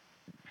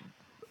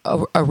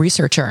 a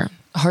researcher,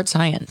 hard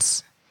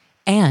science,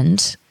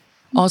 and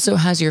also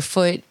has your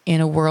foot in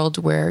a world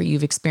where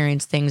you've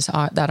experienced things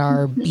that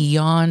are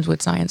beyond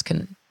what science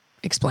can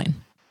explain?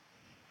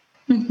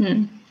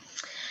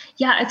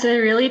 Yeah, it's a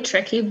really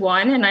tricky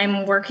one, and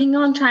I'm working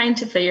on trying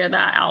to figure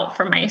that out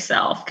for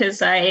myself,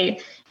 because I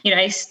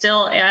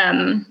still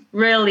am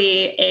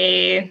really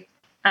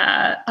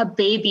a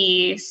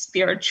baby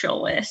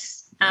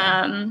spiritualist.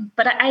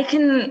 But I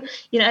can,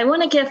 I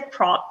want to give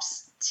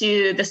props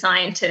to the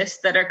scientists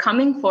that are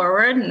coming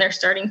forward, and they're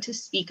starting to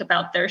speak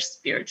about their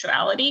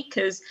spirituality,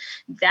 because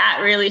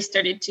that really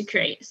started to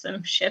create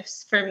some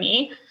shifts for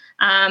me.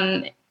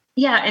 In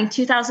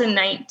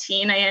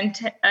 2019,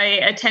 I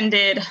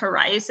attended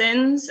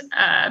Horizons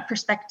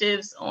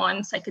Perspectives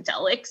on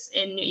Psychedelics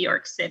in New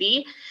York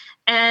City.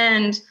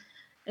 And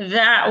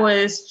that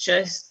was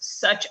just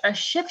such a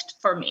shift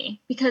for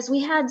me, because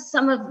we had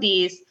some of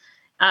these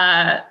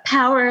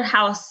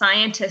powerhouse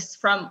scientists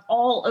from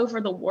all over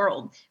the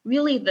world,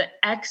 really the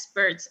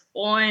experts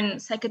on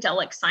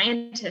psychedelic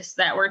scientists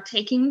that were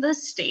taking the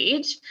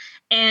stage.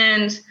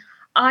 And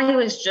I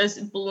was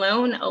just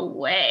blown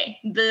away.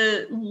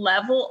 The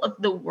level of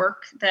the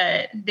work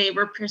that they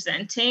were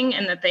presenting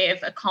and that they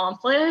have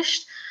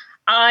accomplished,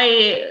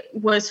 I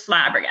was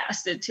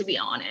flabbergasted, to be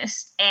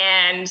honest.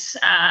 And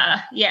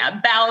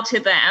bow to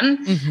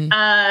them.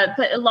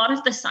 But a lot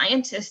of the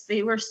scientists,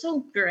 they were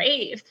so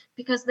brave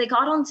because they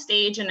got on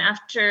stage, and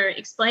after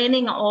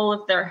explaining all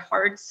of their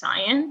hard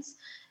science,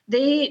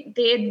 they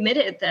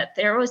admitted that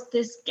there was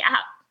this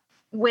gap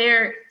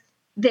where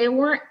they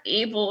weren't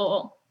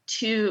able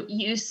to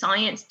use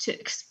science to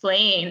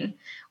explain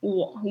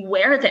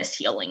where this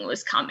healing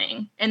was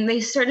coming. And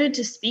they started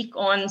to speak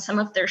on some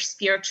of their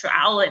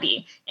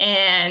spirituality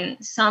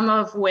and some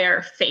of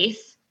where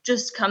faith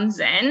just comes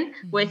in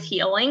with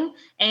healing,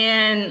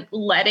 and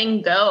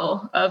letting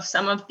go of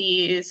some of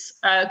these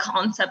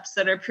concepts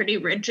that are pretty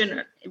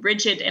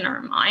rigid in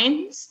our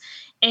minds.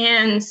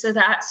 And so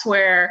that's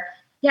where,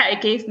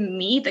 it gave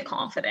me the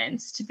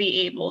confidence to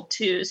be able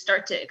to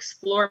start to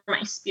explore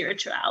my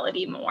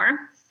spirituality more.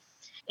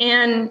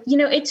 And,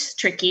 it's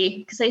tricky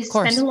because I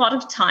spend a lot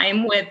of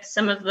time with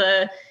some of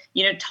the,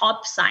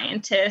 top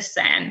scientists.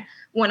 And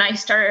when I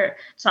start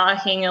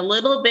talking a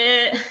little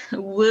bit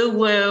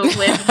woo-woo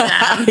with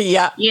them,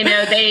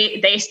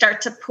 they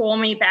start to pull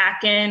me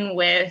back in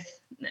with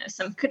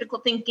some critical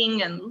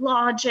thinking and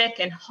logic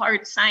and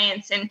hard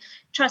science. And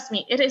trust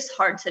me, it is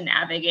hard to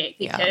navigate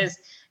because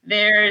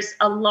there's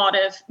a lot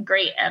of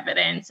great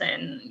evidence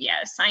and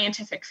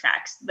scientific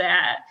facts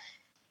that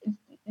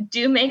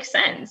do make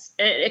sense.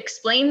 It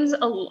explains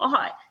a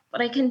lot,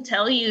 but I can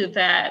tell you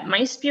that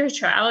my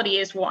spirituality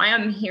is why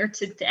I'm here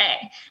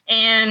today.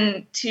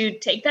 And to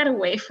take that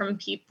away from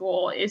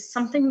people is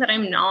something that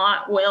I'm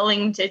not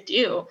willing to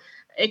do,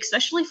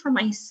 especially for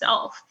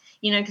myself,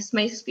 because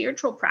my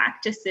spiritual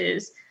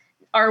practices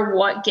are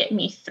what get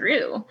me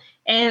through.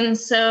 And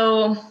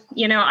so,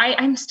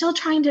 I'm still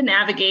trying to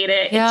navigate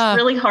it. Yeah. It's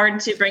really hard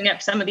to bring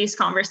up some of these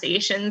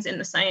conversations in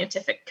the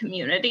scientific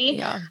community.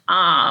 Yeah.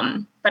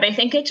 But I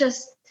think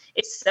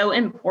it's so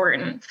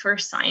important for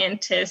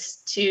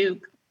scientists to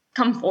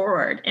come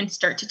forward and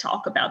start to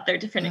talk about their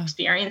different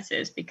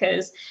experiences,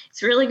 because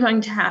it's really going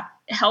to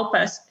help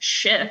us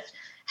shift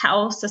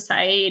how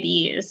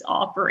society is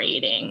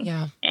operating.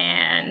 Yeah.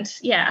 And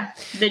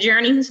the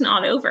journey is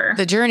not over.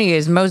 The journey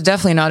is most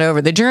definitely not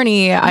over. The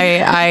journey,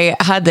 I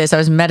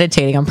was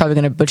meditating. I'm probably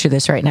going to butcher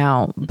this right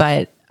now,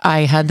 but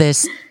I had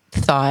this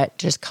thought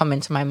just come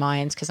into my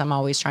mind because I'm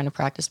always trying to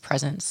practice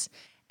presence.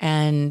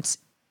 And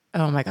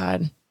oh my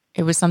God,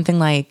 it was something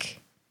like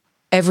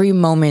every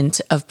moment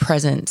of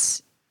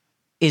presence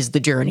is the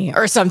journey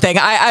or something.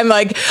 I'm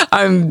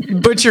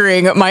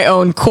butchering my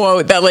own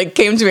quote that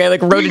came to me. I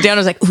wrote it down. I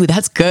was like, ooh,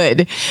 that's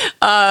good.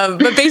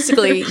 But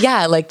basically,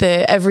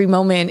 every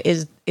moment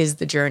is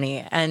the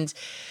journey. And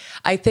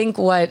I think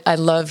what I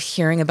love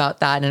hearing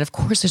about that, and of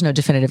course there's no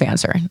definitive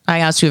answer. I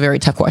asked you a very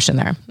tough question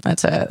there.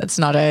 That's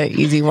not an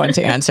easy one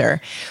to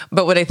answer.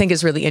 But what I think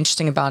is really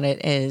interesting about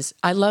it is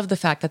I love the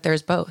fact that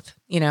there's both,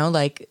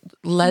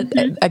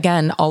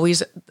 again,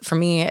 always for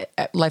me,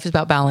 life is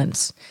about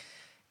balance.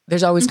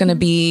 There's always going to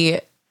be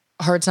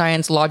hard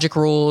science, logic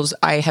rules.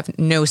 I have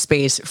no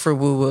space for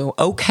woo-woo.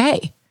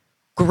 Okay,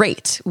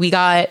 great. We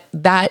got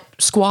that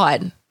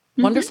squad.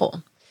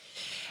 Wonderful.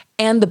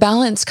 And the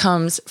balance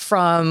comes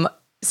from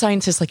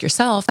scientists like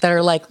yourself that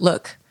are like,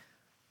 look,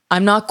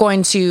 I'm not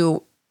going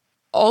to,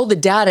 all the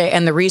data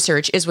and the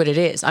research is what it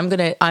is. I'm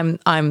going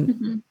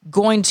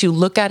to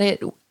look at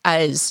it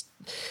as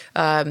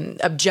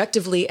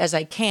objectively as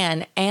I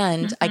can.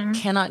 And I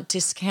cannot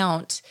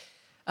discount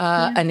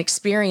an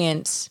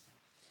experience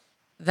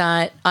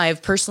that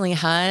I've personally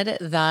had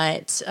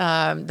that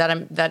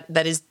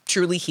is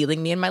truly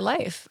healing me in my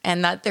life,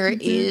 and that there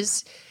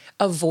is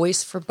a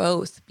voice for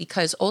both,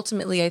 because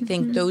ultimately I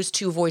think those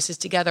two voices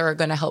together are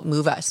going to help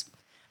move us.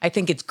 I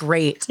think it's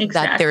great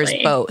that there's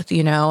both,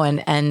 and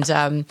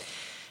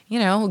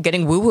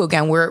getting woo-woo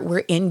again,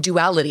 we're in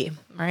duality,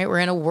 right?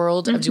 We're in a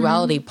world of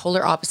duality.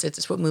 Polar opposites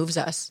is what moves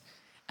us.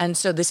 And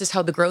so this is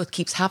how the growth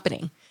keeps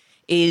happening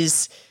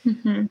is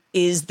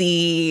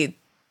the,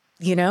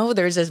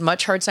 there's as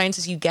much hard science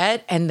as you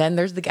get. And then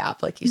there's the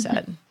gap, like you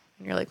said, and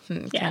you're like,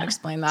 can't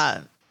explain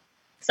that.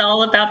 It's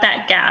all about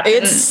that gap.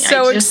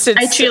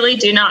 I truly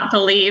do not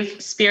believe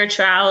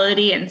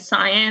spirituality and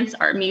science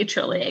are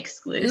mutually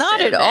exclusive. Not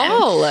at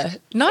all.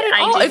 Not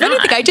at all. If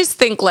anything, I just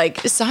think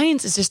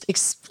science is just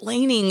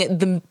explaining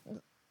the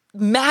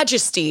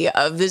majesty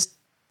of this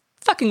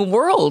fucking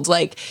world.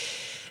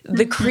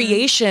 The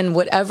creation,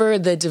 whatever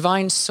the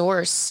divine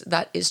source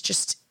that is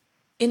just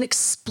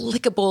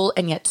inexplicable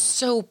and yet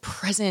so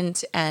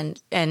present,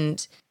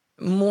 and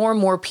more and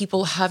more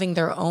people having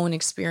their own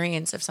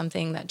experience of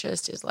something that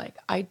just is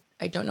I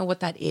don't know what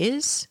that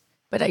is,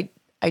 but I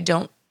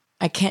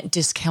can't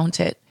discount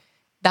it.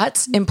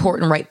 That's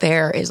important right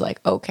there is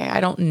okay, I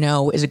don't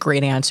know is a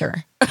great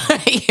answer,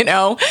 but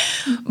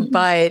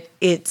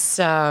it's,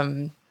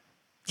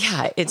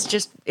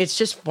 it's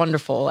just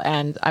wonderful.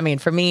 And I mean,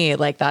 for me,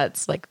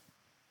 that's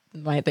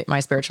my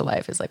spiritual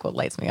life is what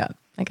lights me up.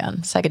 Again,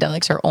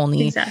 psychedelics are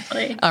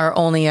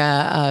only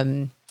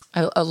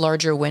a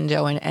larger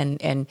window,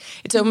 and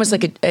it's almost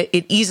like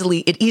it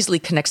easily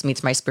connects me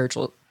to my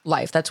spiritual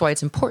life. That's why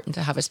it's important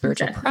to have a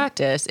spiritual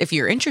practice if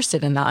you're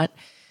interested in that,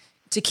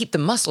 to keep the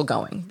muscle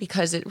going,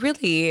 because it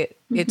really,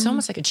 it's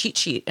almost like a cheat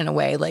sheet in a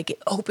way. Like,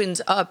 it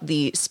opens up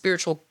the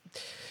spiritual,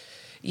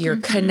 your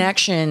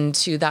connection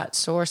to that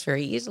source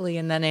very easily.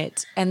 And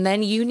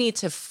then you need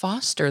to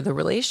foster the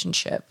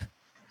relationship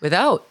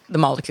without the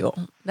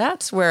molecule.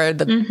 That's where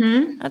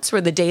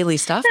the daily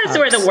stuff That's comes.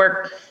 where the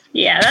work,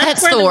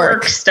 that's where the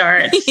work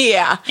starts.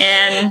 Yeah.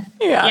 And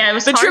it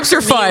was the hard trips for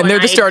are me fun. when They're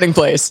the starting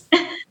place.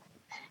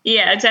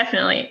 Yeah,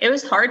 definitely. It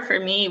was hard for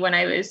me when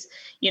I was,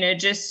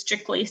 just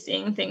strictly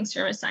seeing things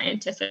from a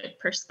scientific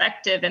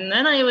perspective. And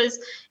then I was,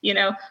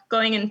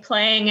 going and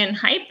playing in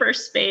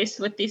hyperspace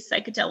with these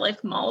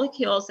psychedelic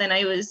molecules. And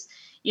I was,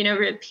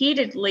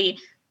 repeatedly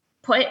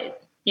put,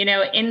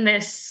 in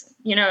this,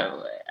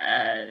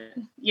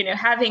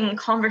 having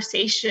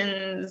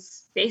conversations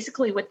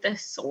basically with the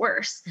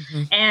source.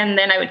 And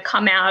then I would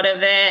come out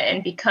of it.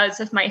 And because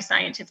of my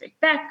scientific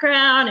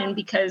background and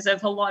because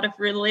of a lot of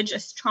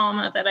religious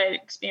trauma that I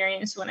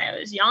experienced when I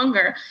was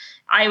younger,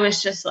 I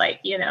was just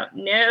like,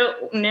 no,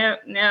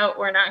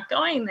 we're not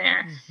going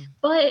there.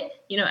 But,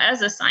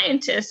 as a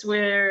scientist,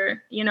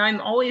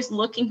 I'm always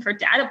looking for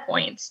data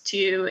points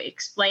to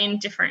explain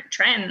different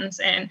trends.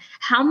 And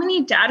how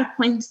many data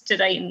points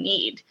did I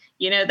need?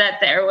 That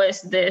there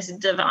was this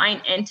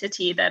divine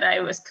entity that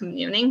I was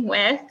communing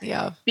with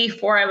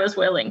before I was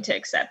willing to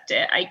accept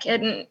it. I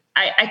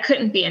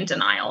couldn't be in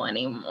denial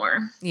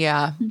anymore.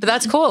 Yeah. But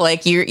that's cool.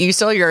 Like, you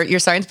saw your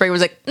science brain was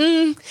like,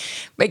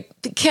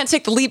 can't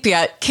take the leap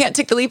yet. Can't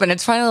take the leap. And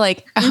it's finally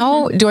like,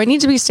 how do I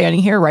need to be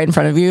standing here right in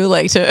front of you?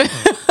 Like, to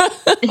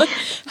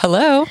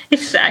hello.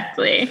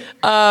 Exactly.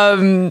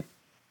 All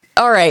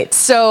right.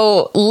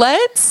 So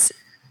let's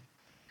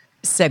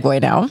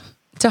segue now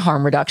to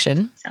harm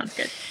reduction. Sounds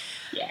good.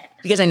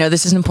 Because I know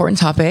this is an important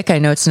topic. I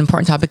know it's an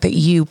important topic that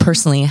you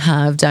personally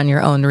have done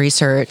your own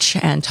research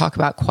and talk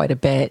about quite a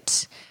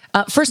bit.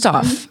 First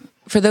off,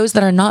 for those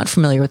that are not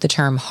familiar with the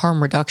term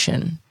harm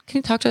reduction, can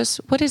you talk to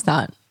us? What is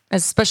that,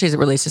 especially as it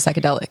relates to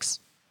psychedelics?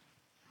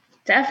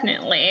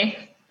 Definitely.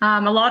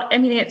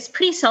 It's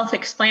pretty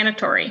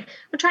self-explanatory.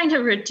 We're trying to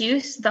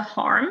reduce the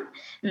harm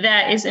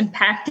that is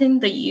impacting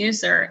the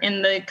user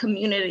in the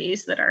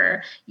communities that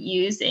are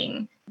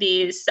using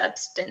these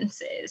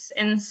substances.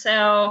 And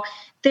so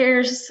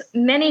there's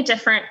many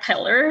different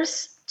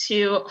pillars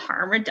to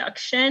harm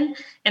reduction.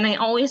 And I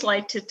always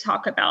like to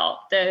talk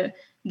about the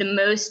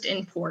most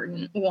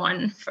important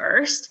one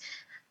first,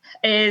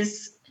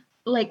 is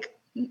like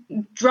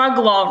drug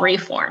law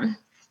reform.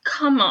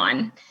 Come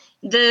on.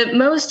 The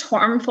most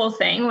harmful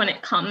thing when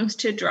it comes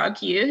to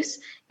drug use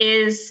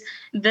is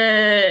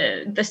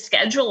the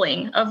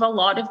scheduling of a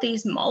lot of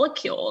these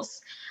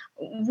molecules.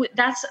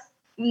 That's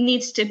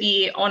needs to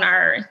be on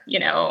our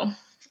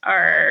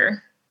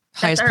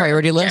highest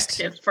priority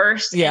list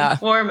first and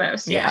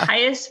foremost.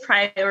 Highest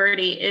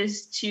priority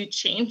is to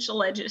change the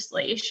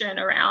legislation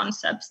around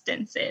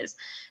substances,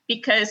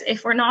 because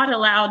if we're not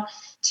allowed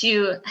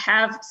to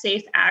have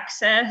safe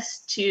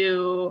access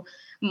to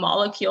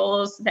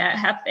molecules that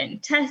have been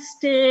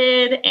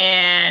tested,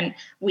 and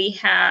we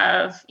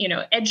have,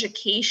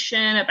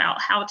 education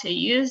about how to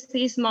use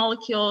these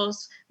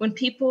molecules, when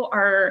people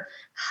are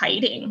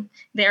hiding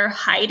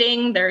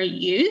their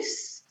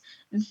use,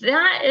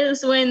 that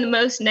is when the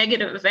most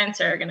negative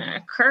events are going to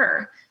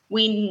occur.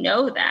 We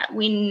know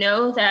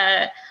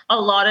that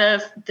a lot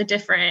of the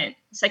different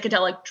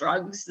psychedelic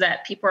drugs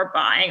that people are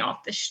buying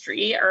off the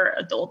street are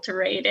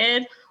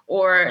adulterated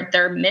or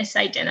they're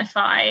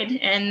misidentified.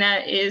 And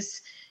that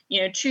is,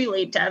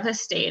 truly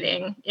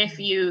devastating if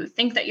you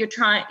think that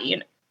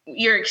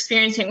you're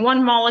experiencing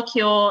one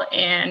molecule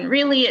and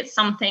really it's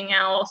something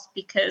else,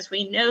 because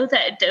we know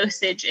that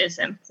dosage is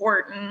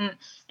important.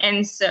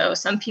 And so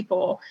some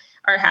people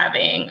are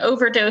having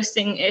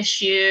overdosing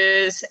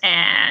issues,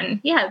 and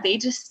they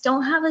just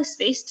don't have a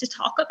space to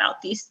talk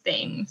about these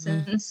things.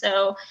 And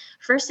so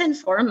first and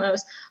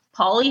foremost,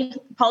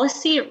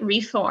 policy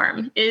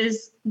reform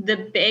is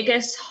the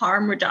biggest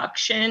harm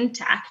reduction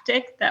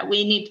tactic that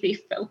we need to be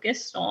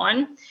focused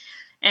on.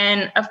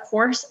 And of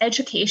course,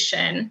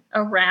 education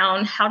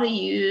around how to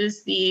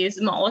use these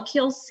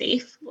molecules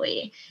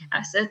safely.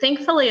 So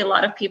thankfully, a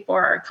lot of people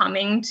are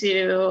coming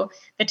to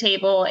the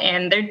table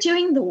and they're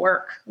doing the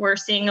work. We're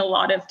seeing a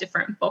lot of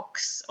different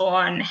books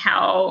on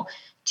how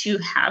to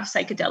have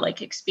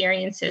psychedelic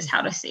experiences,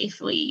 how to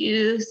safely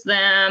use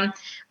them.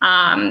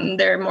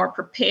 They're more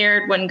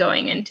prepared when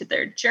going into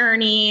their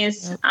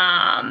journeys.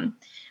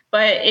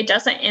 But it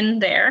doesn't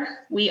end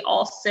there. We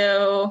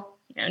also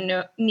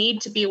need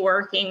to be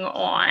working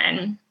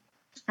on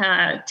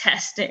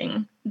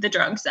testing the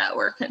drugs that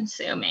we're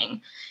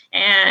consuming.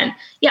 And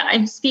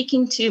I'm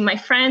speaking to my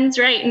friends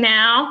right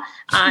now.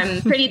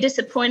 I'm pretty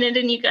disappointed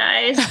in you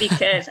guys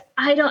because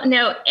I don't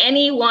know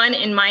anyone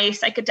in my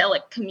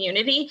psychedelic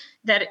community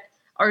that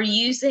are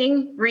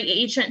using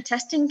reagent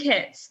testing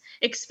kits,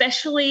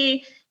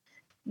 especially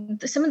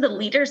some of the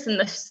leaders in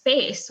the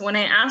space, when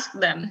I ask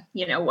them,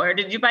 where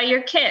did you buy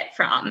your kit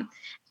from?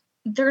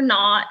 They're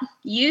not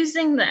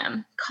using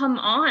them. Come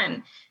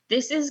on.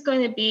 This is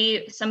going to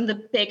be some of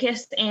the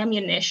biggest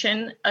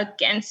ammunition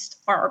against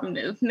our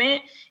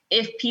movement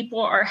if people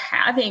are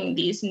having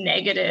these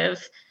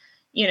negative,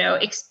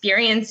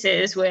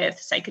 experiences with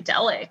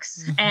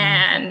psychedelics.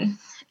 And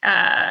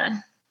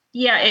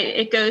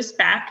it goes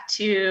back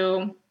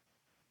to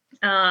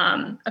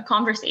a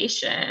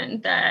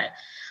conversation that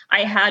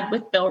I had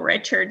with Bill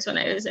Richards when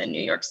I was in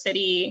New York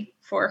City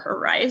for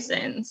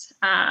Horizons.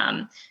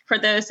 For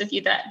those of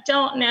you that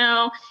don't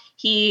know,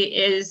 he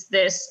is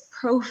this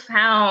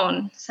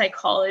profound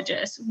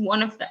psychologist,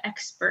 one of the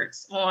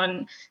experts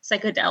on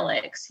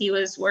psychedelics. He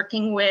was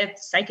working with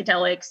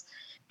psychedelics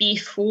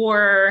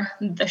before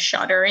the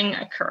shuttering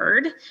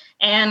occurred.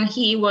 And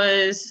he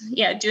was,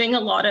 doing a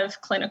lot of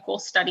clinical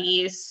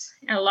studies.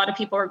 And a lot of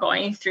people are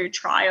going through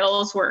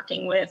trials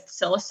working with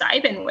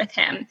psilocybin with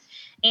him.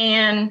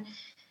 And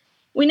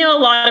we know a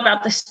lot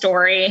about the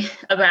story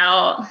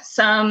about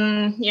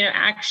some,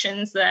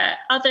 actions that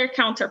other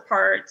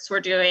counterparts were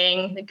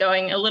doing,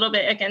 going a little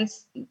bit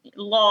against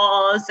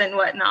laws and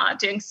whatnot,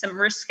 doing some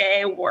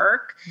risque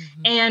work.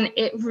 And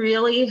it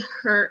really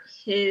hurt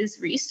his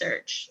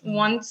research.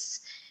 Once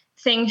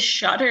things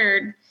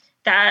shuttered,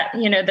 that,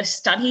 the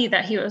study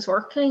that he was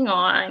working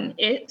on,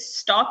 it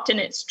stopped in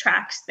its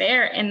tracks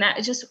there. And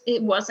that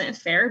it wasn't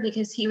fair,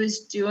 because he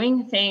was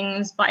doing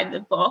things by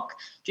the book,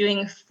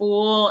 doing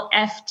full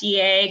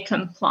FDA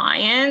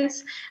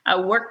compliance,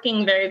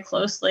 working very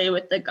closely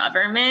with the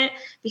government,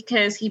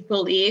 because he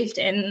believed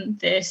in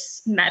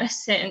this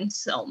medicine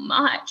so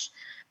much.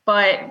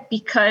 But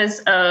because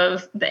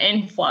of the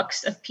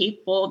influx of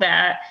people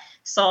that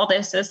saw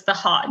this as the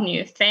hot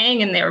new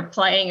thing and they were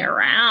playing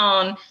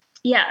around,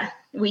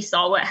 we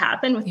saw what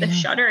happened with the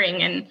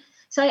shuttering. And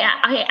so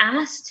I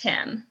asked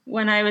him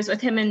when I was with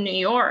him in New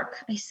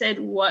York, I said,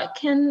 what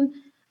can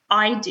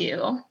I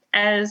do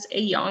as a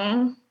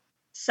young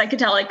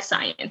psychedelic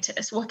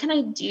scientist? What can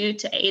I do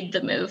to aid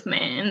the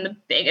movement in the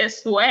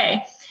biggest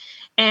way?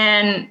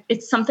 And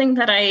it's something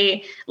that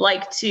I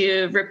like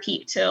to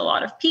repeat to a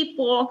lot of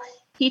people.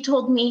 He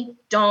told me,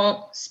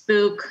 don't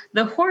spook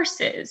the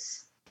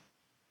horses.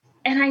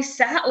 And I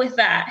sat with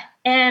that,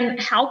 and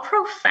how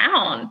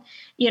profound,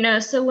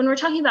 so when we're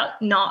talking about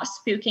not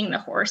spooking the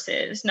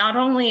horses, not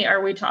only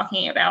are we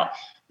talking about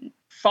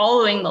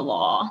following the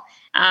law,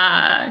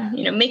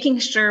 making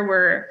sure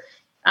we're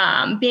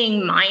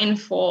being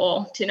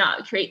mindful to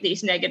not create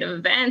these negative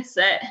events,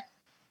 that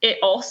it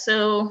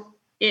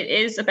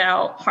is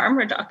about harm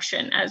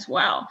reduction as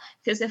well.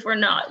 Because if we're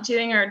not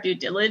doing our due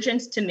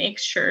diligence to make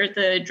sure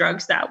the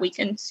drugs that we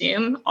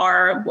consume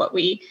are what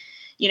we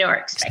are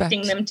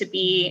expecting them to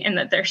be, and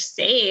that they're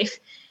safe,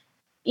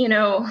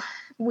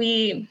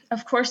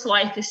 of course,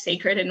 life is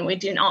sacred, and we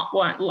do not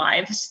want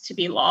lives to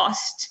be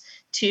lost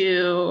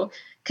to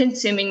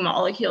consuming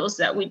molecules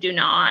that we do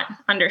not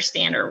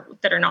understand or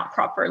that are not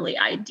properly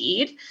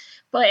ID'd.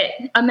 But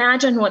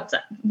imagine what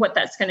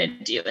that's going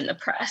to do in the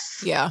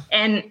press. Yeah.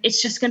 And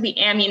it's just going to be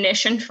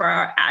ammunition for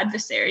our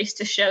adversaries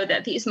to show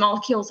that these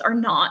molecules are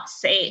not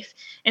safe.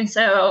 And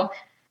so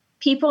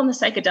people in the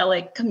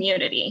psychedelic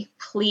community,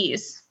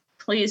 please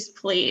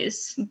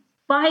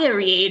buy a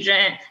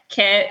reagent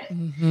kit,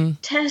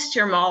 test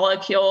your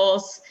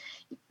molecules,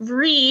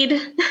 read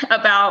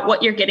about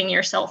what you're getting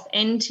yourself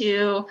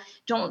into.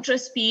 Don't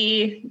just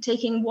be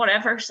taking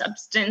whatever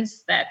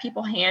substance that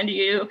people hand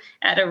you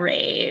at a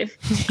rave.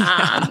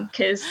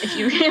 Because if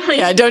you really,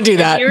 don't do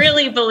that. If you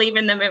really believe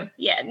in them,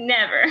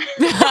 never.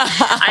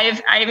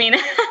 I've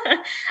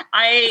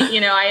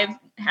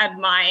had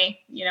my,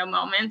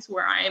 moments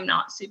where I am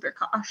not super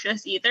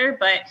cautious either,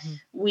 but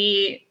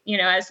we,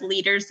 as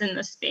leaders in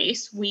the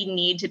space, we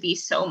need to be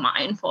so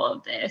mindful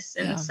of this.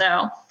 And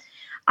so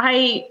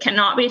I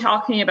cannot be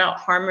talking about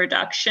harm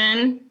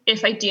reduction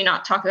if I do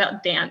not talk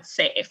about dance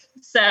safe.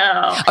 So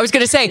I was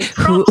going to say,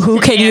 who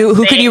can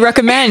you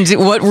recommend?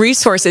 What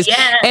resources?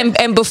 Yes.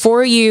 And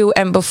before you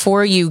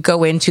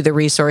go into the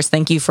resource,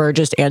 thank you for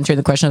just answering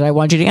the question that I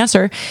wanted you to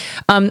answer.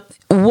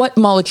 What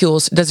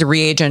molecules does a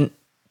reagent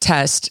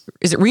test?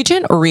 Is it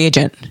reagent or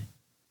reagent?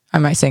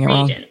 Am I saying it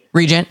wrong?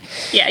 Reagent.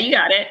 Yeah, you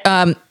got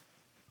it.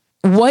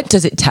 What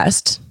does it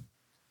test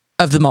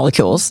of the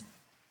molecules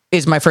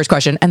is my first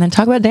question. And then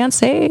talk about dance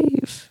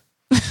safe.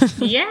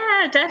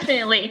 Yeah,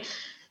 definitely.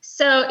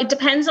 So it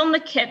depends on the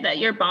kit that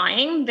you're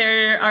buying.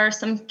 There are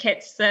some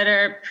kits that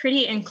are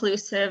pretty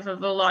inclusive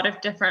of a lot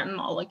of different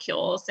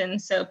molecules. And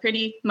so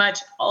pretty much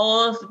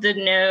all of the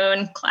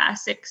known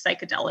classic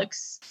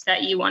psychedelics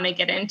that you want to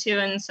get into,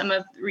 and some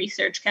of the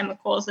research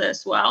chemicals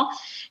as well,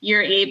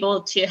 you're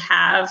able to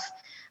have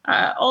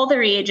all the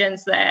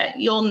reagents that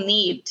you'll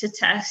need to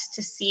test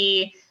to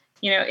see,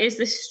 is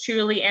this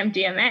truly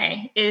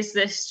MDMA? Is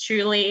this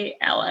truly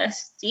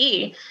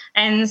LSD?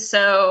 And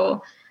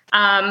so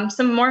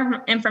some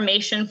more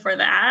information for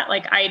that,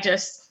 like I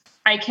just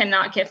I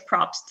cannot give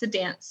props to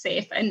Dance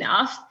Safe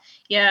enough.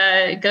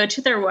 Yeah, go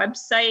to their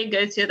website,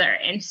 go to their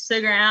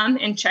Instagram,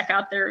 and check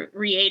out their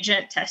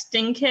reagent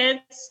testing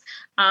kits.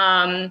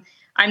 I'm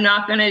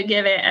not going to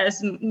give it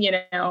as,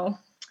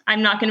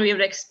 I'm not going to be able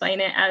to explain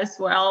it as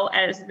well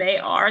as they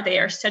are. They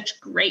are such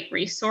great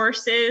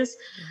resources.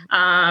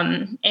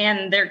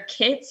 And their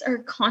kits are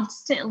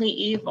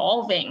constantly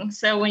evolving.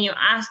 So when you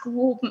ask,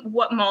 well,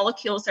 what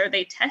molecules are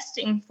they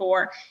testing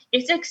for,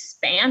 it's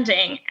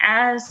expanding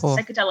as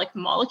psychedelic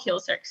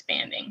molecules are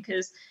expanding,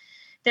 because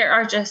there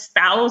are just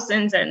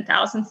thousands and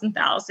thousands and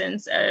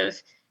thousands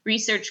of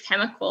research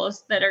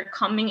chemicals that are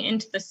coming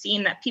into the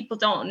scene that people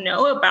don't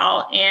know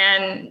about.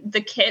 And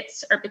the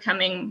kits are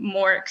becoming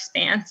more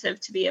expansive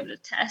to be able to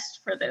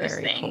test for those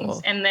things.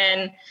 Cool. And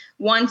then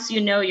once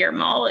you know your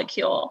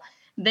molecule,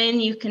 then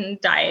you can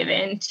dive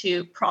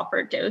into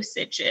proper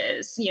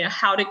dosages,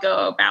 how to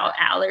go about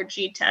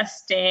allergy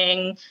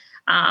testing,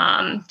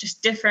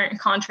 just different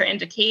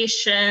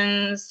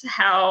contraindications,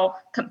 how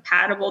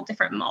compatible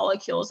different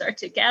molecules are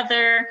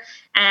together.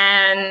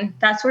 And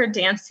that's where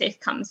Dance Safe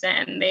comes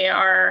in. They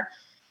are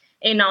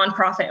a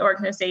nonprofit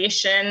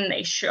organization.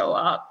 They show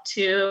up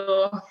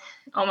to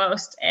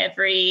almost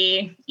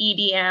every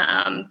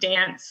EDM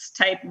dance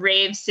type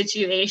rave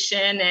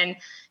situation, and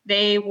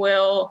they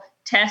will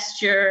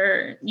test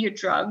your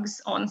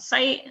drugs on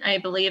site. I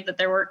believe that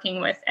they're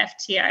working with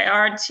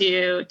FTIR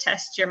to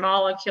test your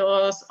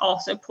molecules,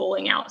 also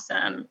pulling out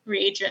some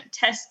reagent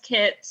test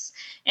kits.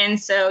 And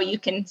so you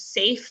can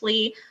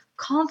safely,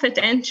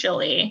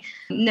 confidentially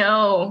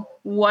know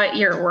what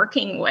you're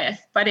working with.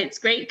 But it's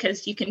great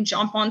because you can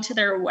jump onto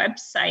their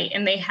website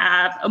and they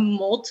have a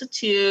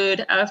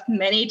multitude of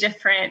many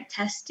different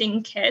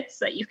testing kits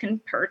that you can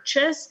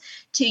purchase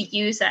to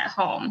use at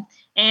home.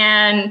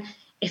 And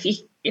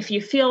if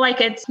you feel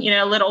like it's,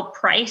 a little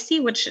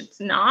pricey, which it's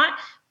not,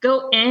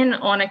 go in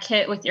on a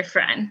kit with your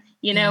friend.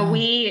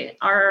 We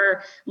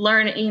are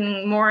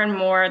learning more and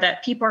more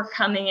that people are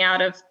coming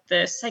out of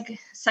the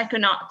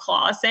psychonaut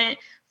closet.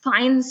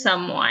 Find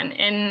someone.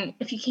 And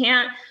if you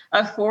can't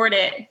afford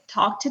it,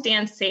 talk to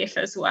Dance Safe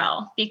as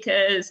well,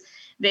 because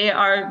they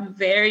are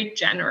very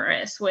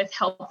generous with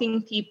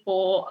helping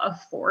people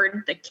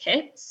afford the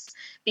kits,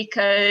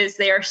 because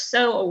they are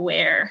so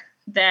aware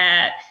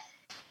that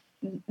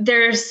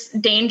there's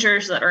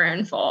dangers that are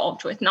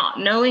involved with not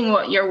knowing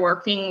what you're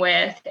working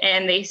with,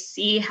 and they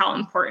see how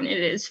important it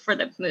is for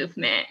the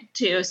movement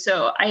too.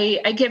 So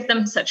I give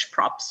them such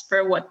props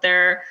for what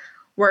they're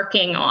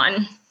working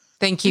on.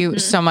 Thank you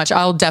so much.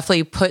 I'll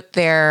definitely put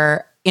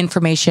their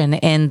information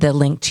in the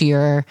link to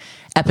your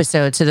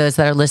episode. So those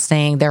that are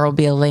listening, there will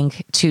be a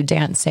link to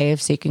Dance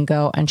Safe, so you can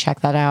go and check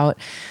that out.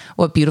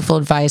 What beautiful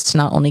advice to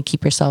not only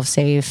keep yourself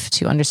safe,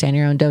 to understand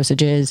your own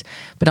dosages,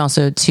 but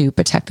also to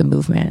protect the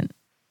movement.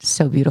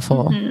 So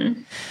beautiful.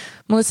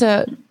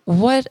 Melissa,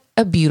 what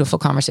a beautiful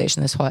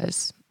conversation this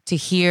was, to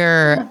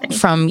hear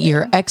from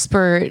your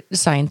expert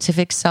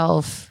scientific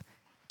self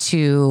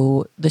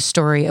to the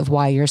story of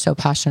why you're so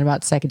passionate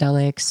about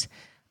psychedelics.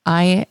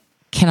 I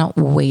cannot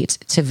wait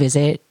to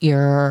visit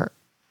your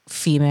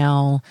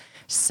female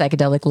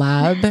psychedelic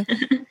lab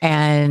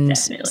and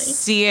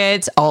see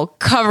it. I'll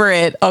cover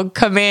it. I'll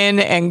come in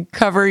and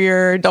cover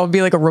I'll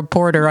be like a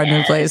reporter on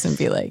your place and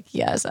be like,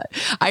 yes,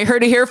 I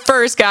heard it here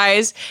first,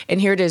 guys. And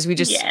here it is. We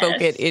just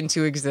spoke it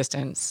into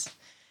existence.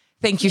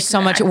 Thank you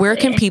so much. Where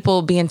can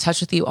people be in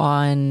touch with you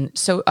on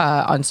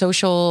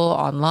social,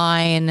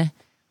 online?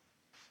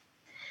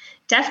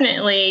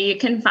 Definitely. You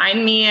can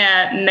find me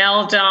at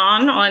Mel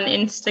Dawn on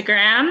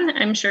Instagram.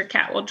 I'm sure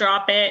Kat will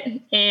drop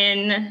it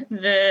in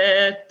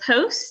the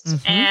post.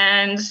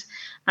 And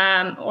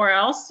or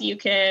else you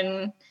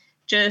can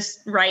just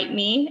write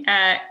me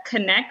at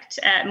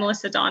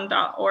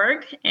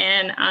connect@melissadawn.org,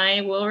 and I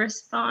will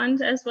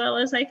respond as well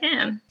as I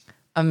can.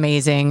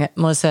 Amazing.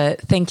 Melissa,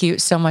 thank you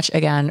so much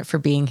again for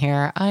being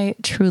here. I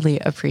truly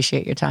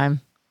appreciate your time.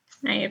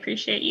 I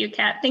appreciate you,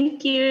 Kat.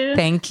 Thank you.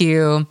 Thank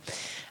you.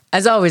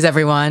 As always,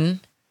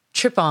 everyone,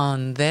 trip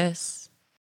on this.